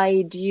to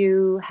guide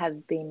you,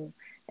 have been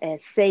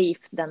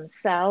safe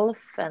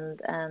themselves,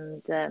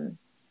 and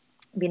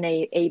been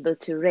able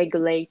to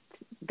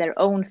regulate their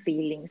own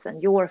feelings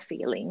and your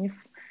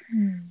feelings.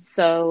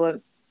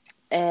 So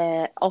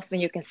often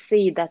you can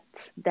see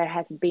that there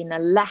has been a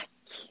lack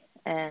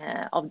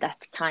of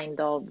that kind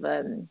of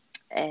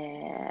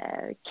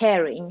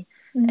caring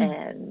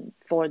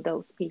for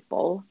those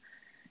people.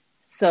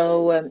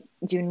 So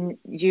you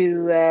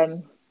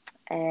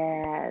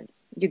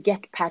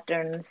get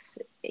patterns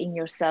in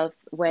yourself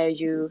where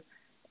you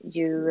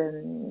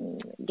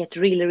get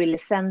really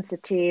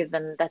sensitive,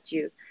 and that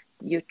you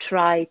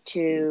try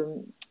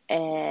to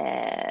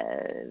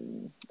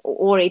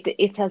or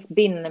it has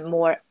been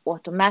more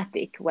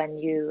automatic when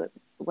you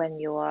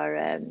are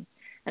an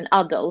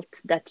adult,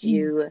 that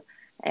you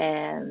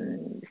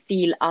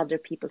feel other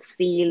people's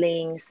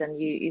feelings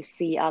and you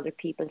see other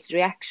people's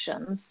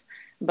reactions.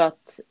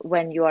 But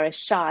when you are a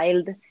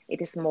child,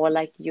 it is more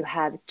like you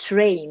have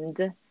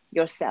trained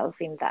yourself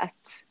in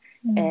that,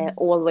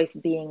 always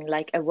being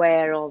like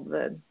aware of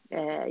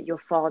your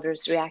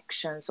father's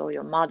reactions or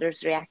your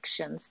mother's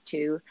reactions,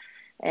 to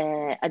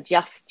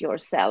adjust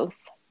yourself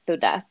to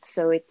that.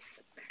 So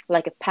it's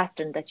like a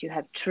pattern that you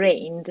have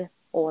trained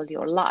all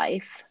your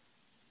life.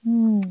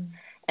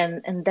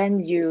 And then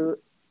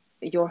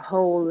your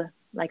whole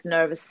like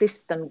nervous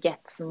system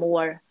gets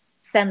more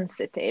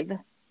sensitive.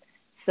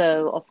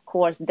 So of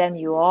course then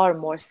you are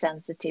more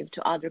sensitive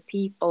to other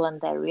people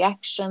and their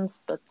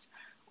reactions, but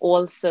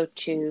also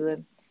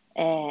to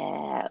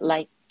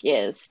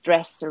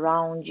stress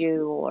around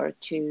you, or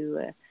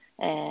to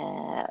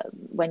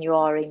when you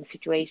are in a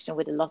situation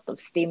with a lot of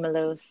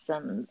stimulus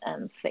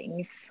and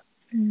things.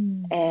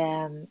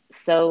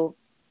 So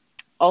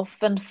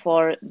often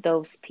for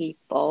those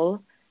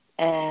people,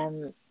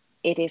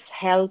 it is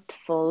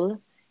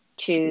helpful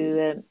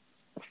to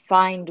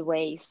find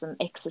ways and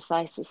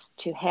exercises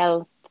to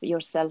help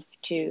yourself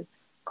to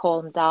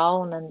calm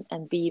down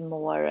and be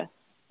more,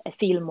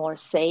 feel more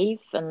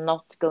safe, and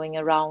not going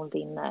around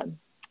in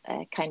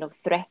a kind of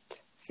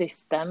threat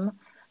system.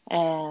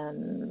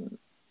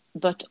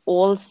 But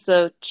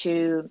also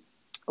to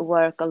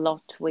work a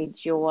lot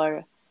with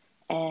your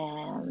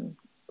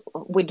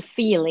with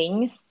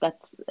feelings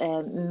that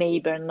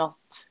maybe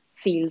not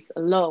feels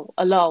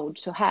allowed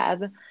to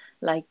have,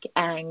 like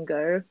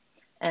anger,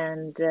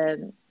 and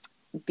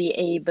be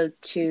able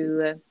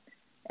to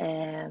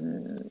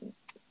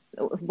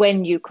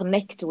when you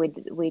connect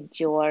with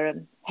your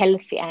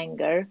healthy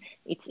anger,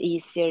 it's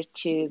easier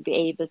to be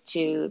able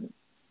to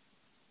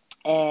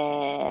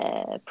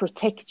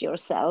protect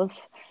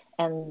yourself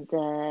and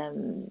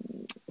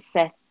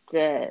set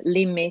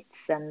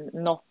limits, and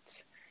not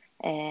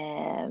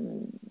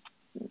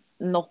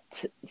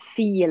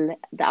feel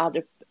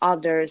the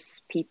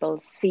others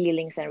people's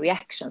feelings and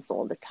reactions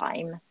all the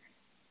time.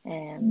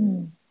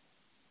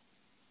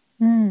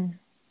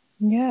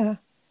 Yeah,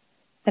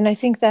 and I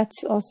think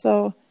that's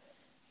also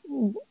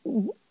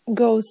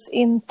goes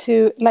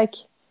into, like,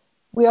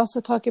 we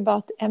also talk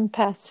about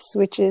empaths,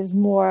 which is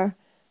more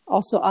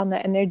also on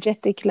an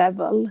energetic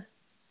level,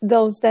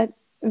 those that,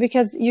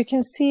 because you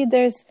can see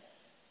there's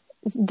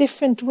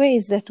different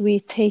ways that we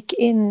take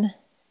in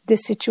the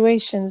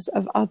situations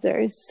of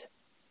others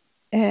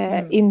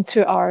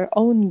into our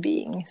own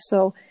being.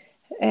 So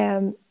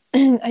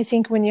I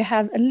think when you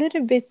have a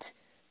little bit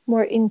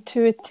more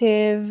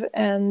intuitive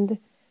and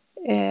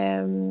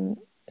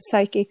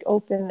psychic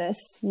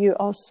openness, you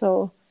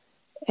also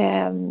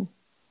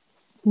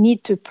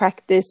need to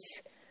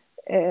practice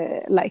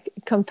like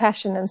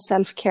compassion and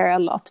self-care a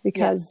lot,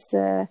 because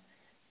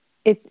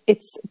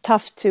it's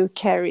tough to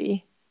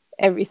carry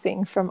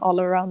everything from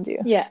all around you.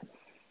 Yeah.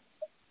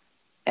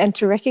 And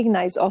to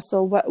recognize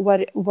also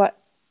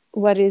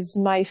what is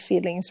my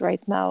feelings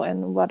right now,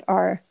 and what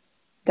are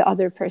the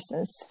other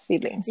person's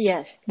feelings.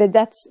 Yes. But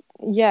that's,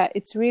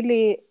 it's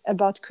really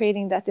about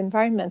creating that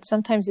environment.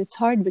 Sometimes it's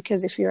hard,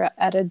 because if you're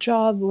at a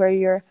job where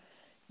you're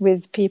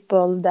with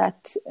people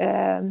that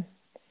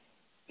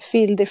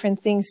feel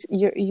different things,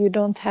 you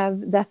don't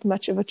have that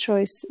much of a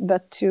choice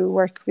but to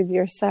work with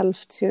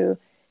yourself, to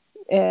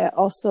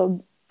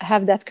also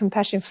have that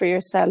compassion for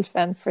yourself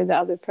and for the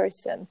other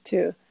person,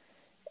 to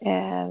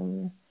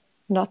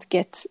not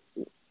get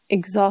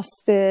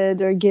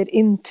exhausted or get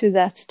into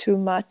that too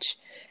much.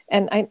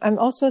 And I'm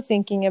also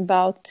thinking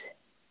about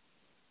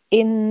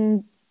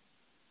in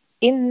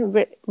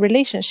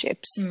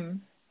relationships.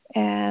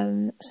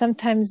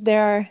 Sometimes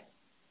there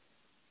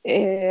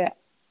are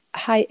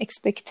high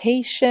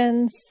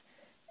expectations.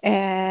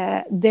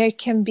 There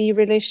can be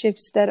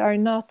relationships that are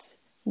not,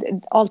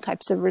 all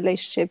types of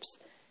relationships,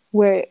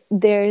 where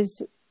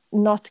there's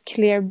not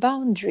clear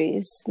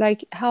boundaries.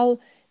 Like, how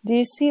do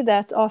you see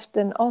that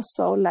often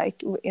also,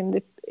 like in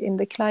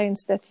the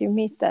clients that you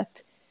meet,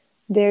 that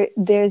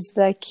there's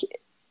like,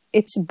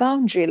 it's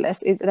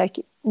boundaryless, it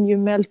like you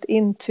melt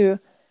into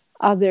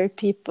other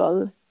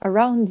people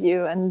around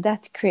you, and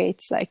that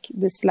creates like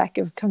this lack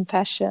of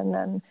compassion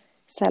and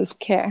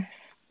self-care?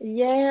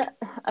 Yeah,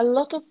 a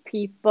lot of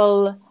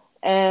people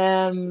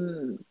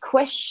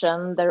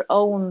question their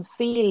own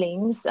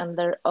feelings and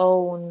their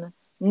own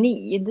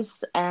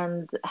needs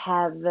and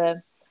have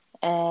a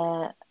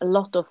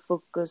lot of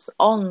focus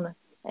on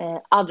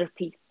other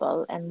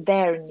people and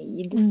their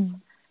needs.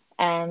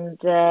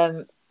 And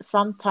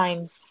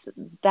sometimes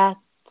that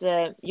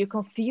you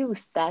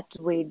confuse that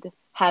with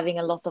having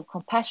a lot of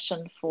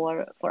compassion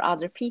for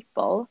other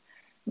people.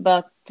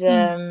 But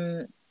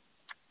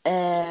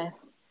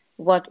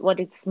what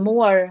it's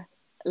more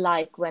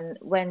like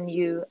when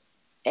you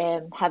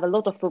have a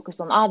lot of focus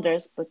on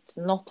others but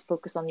not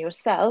focus on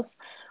yourself,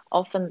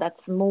 often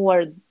that's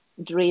more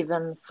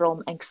driven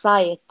from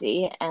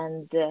anxiety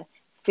and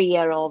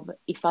fear of,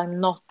 if I'm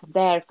not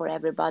there for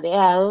everybody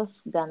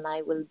else, then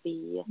I will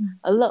be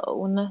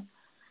alone.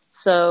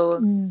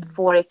 So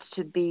for it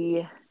to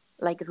be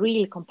like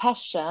real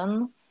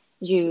compassion,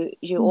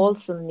 you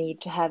also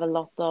need to have a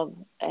lot of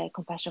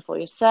compassion for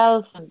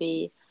yourself and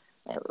be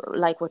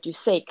like what you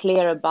say,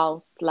 clear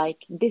about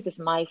like, this is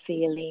my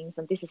feelings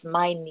and this is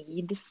my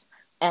needs,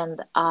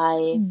 and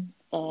I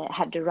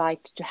have the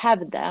right to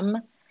have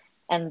them.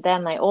 And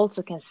then I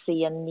also can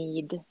see a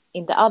need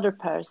in the other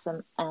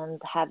person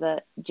and have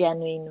a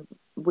genuine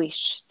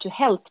wish to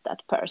help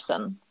that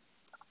person.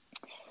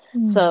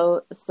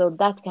 So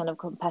that kind of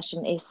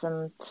compassion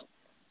isn't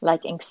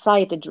like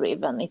anxiety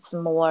driven, it's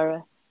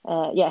more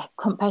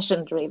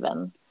compassion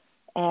driven.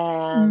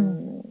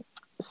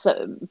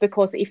 So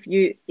because if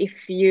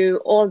you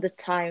all the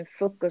time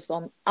focus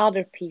on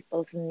other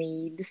people's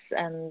needs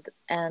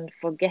and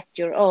forget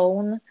your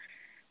own,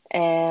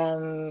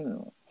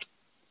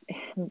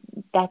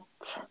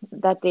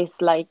 that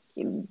is like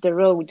the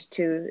road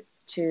to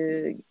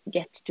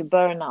get to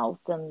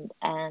burnout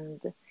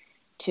and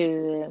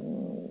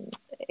to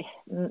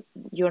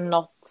you're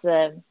not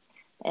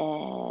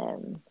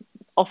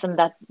often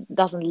that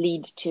doesn't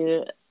lead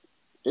to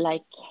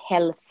like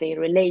healthy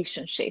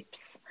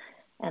relationships,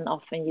 and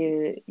often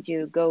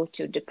you go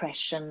to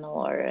depression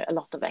or a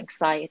lot of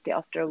anxiety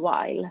after a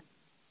while.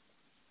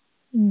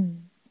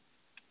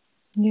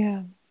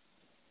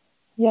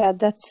 Yeah,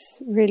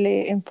 that's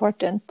really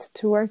important,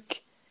 to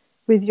work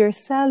with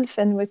yourself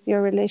and with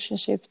your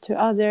relationship to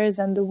others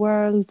and the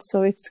world,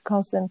 so it's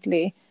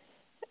constantly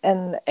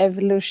an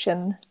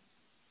evolution,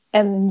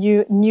 and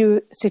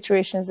new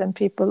situations and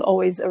people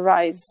always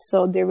arise,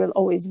 so there will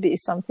always be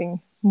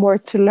something more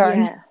to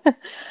learn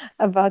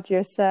about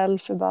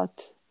yourself,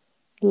 about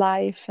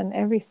life and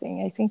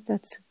everything. I think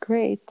that's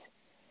great.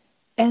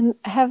 And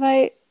have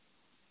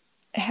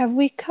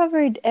we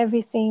covered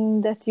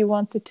everything that you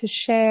wanted to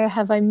share?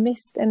 Have I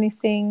missed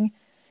anything?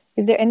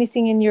 Is there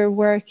anything in your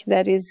work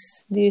that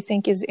do you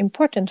think is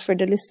important for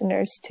the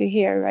listeners to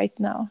hear right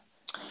now?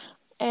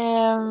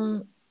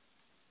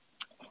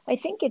 I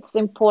think it's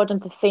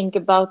important to think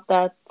about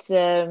that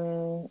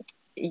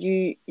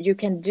you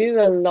can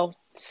do a lot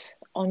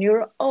on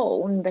your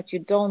own, that you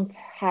don't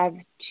have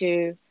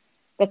to,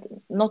 that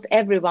not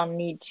everyone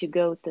needs to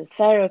go to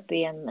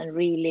therapy and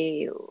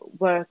really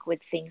work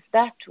with things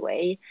that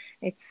way.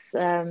 It's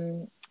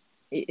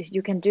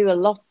you can do a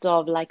lot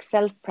of like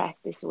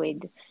self-practice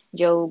with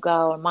yoga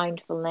or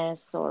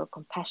mindfulness or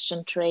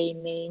compassion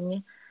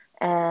training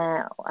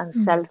and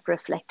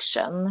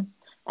self-reflection.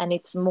 And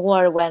it's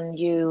more when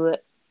you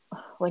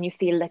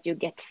feel that you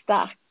get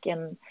stuck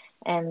and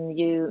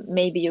you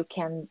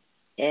can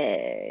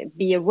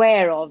be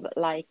aware of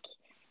like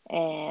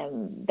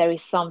there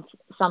is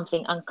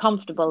something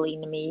uncomfortable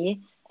in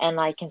me and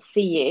I can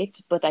see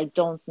it, but I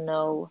don't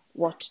know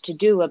what to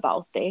do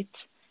about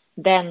it.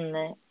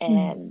 Then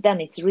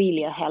it's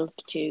really a help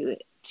to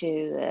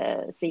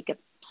seek a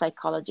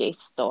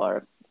psychologist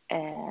or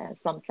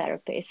some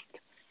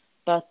therapist.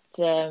 But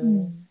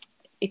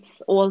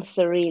it's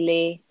also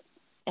really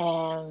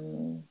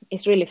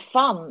it's really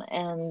fun,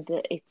 and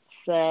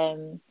it's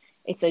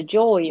a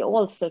joy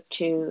also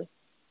to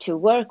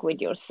work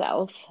with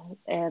yourself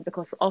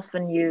because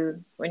often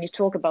when you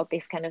talk about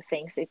these kind of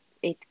things,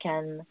 it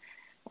can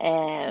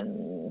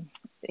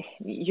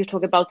you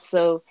talk about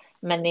so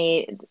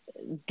many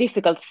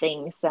difficult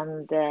things,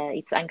 and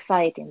it's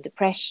anxiety and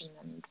depression,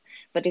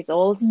 but it's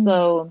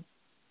also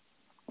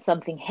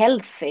something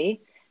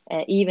healthy.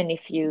 Even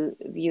if you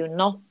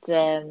not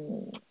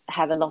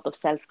have a lot of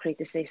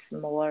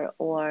self-criticism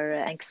or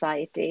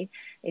anxiety,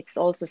 it's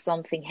also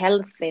something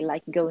healthy,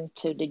 like going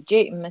to the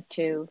gym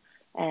to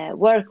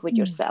work with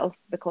yourself,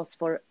 because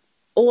for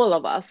all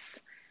of us,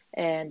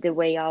 the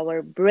way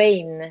our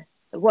brain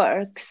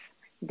works,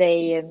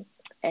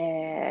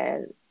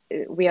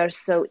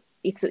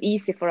 it's so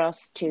easy for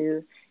us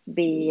to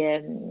be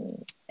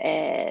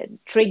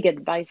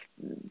triggered by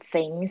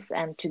things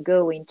and to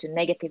go into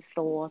negative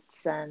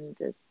thoughts and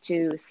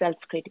to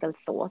self-critical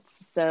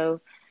thoughts.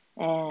 So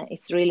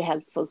it's really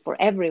helpful for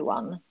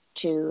everyone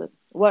to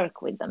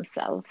work with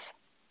themselves.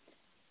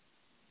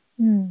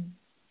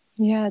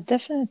 Yeah,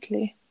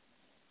 definitely.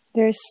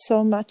 There's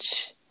so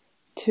much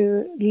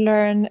to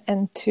learn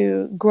and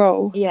to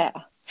grow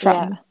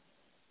from.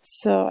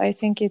 So I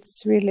think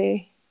it's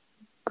really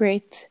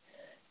great.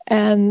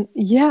 And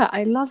yeah,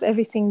 I love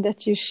everything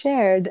that you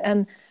shared.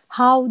 And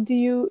how do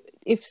you,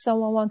 if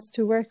someone wants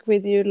to work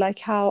with you, like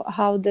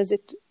how does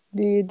it,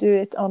 do you do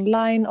it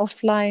online,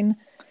 offline?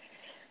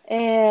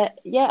 Yeah,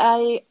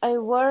 I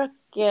work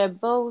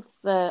both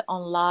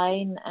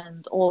online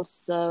and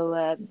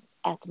also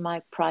at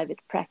my private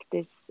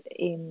practice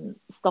in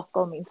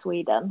Stockholm in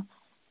Sweden.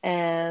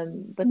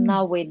 But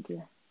now with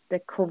the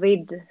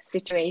COVID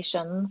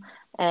situation,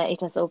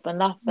 it has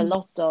opened up a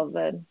lot of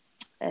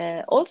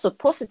also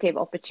positive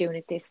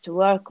opportunities to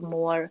work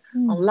more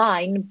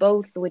online,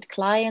 both with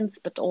clients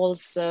but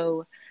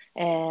also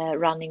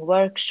running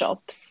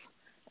workshops.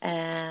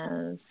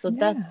 So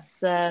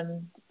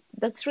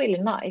that's really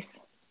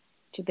nice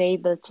to be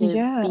able to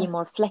be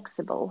more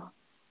flexible.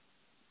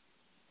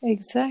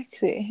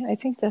 Exactly. I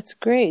think that's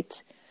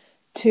great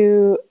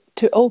to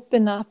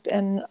open up,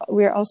 and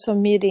we're also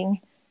meeting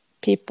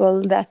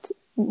people that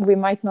we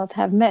might not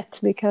have met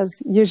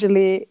because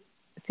usually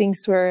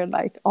things were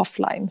like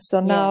offline. So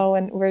now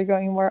when we're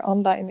going more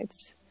online,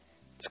 it's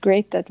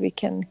great that we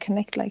can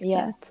connect like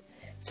that.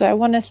 So I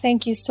want to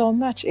thank you so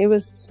much. It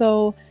was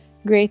so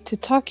great to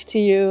talk to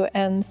you,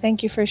 and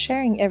thank you for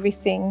sharing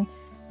everything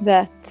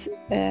that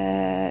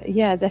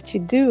that you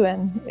do,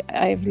 and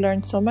I've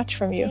learned so much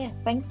from you. Yeah,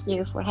 thank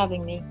you for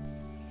having me.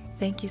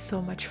 Thank you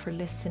so much for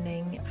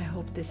listening. I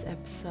hope this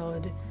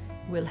episode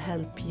will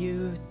help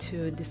you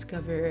to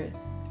discover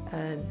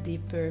a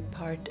deeper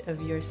part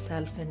of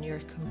yourself and your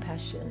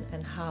compassion,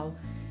 and how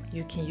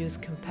you can use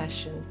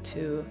compassion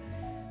to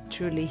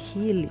truly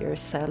heal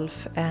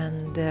yourself.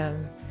 And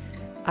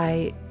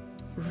I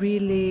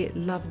really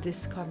love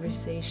this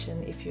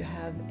conversation. If you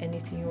have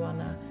anything you want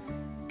to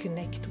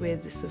connect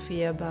with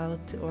Sofia about,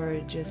 or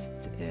just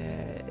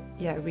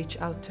reach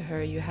out to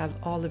her, you have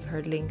all of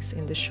her links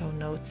in the show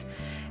notes.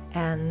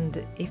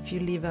 And if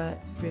you leave a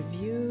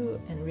review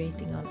and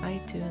rating on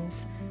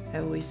iTunes, I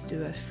always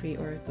do a free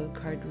oracle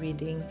card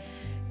reading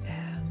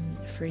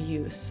for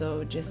you.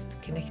 So just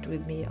connect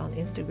with me on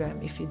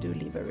Instagram if you do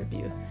leave a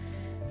review.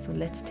 So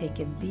let's take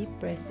a deep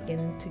breath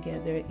in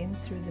together, in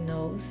through the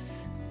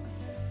nose,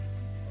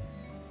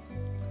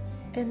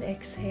 and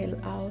exhale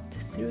out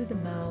through the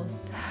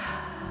mouth.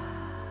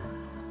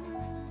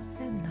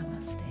 And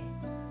namaste.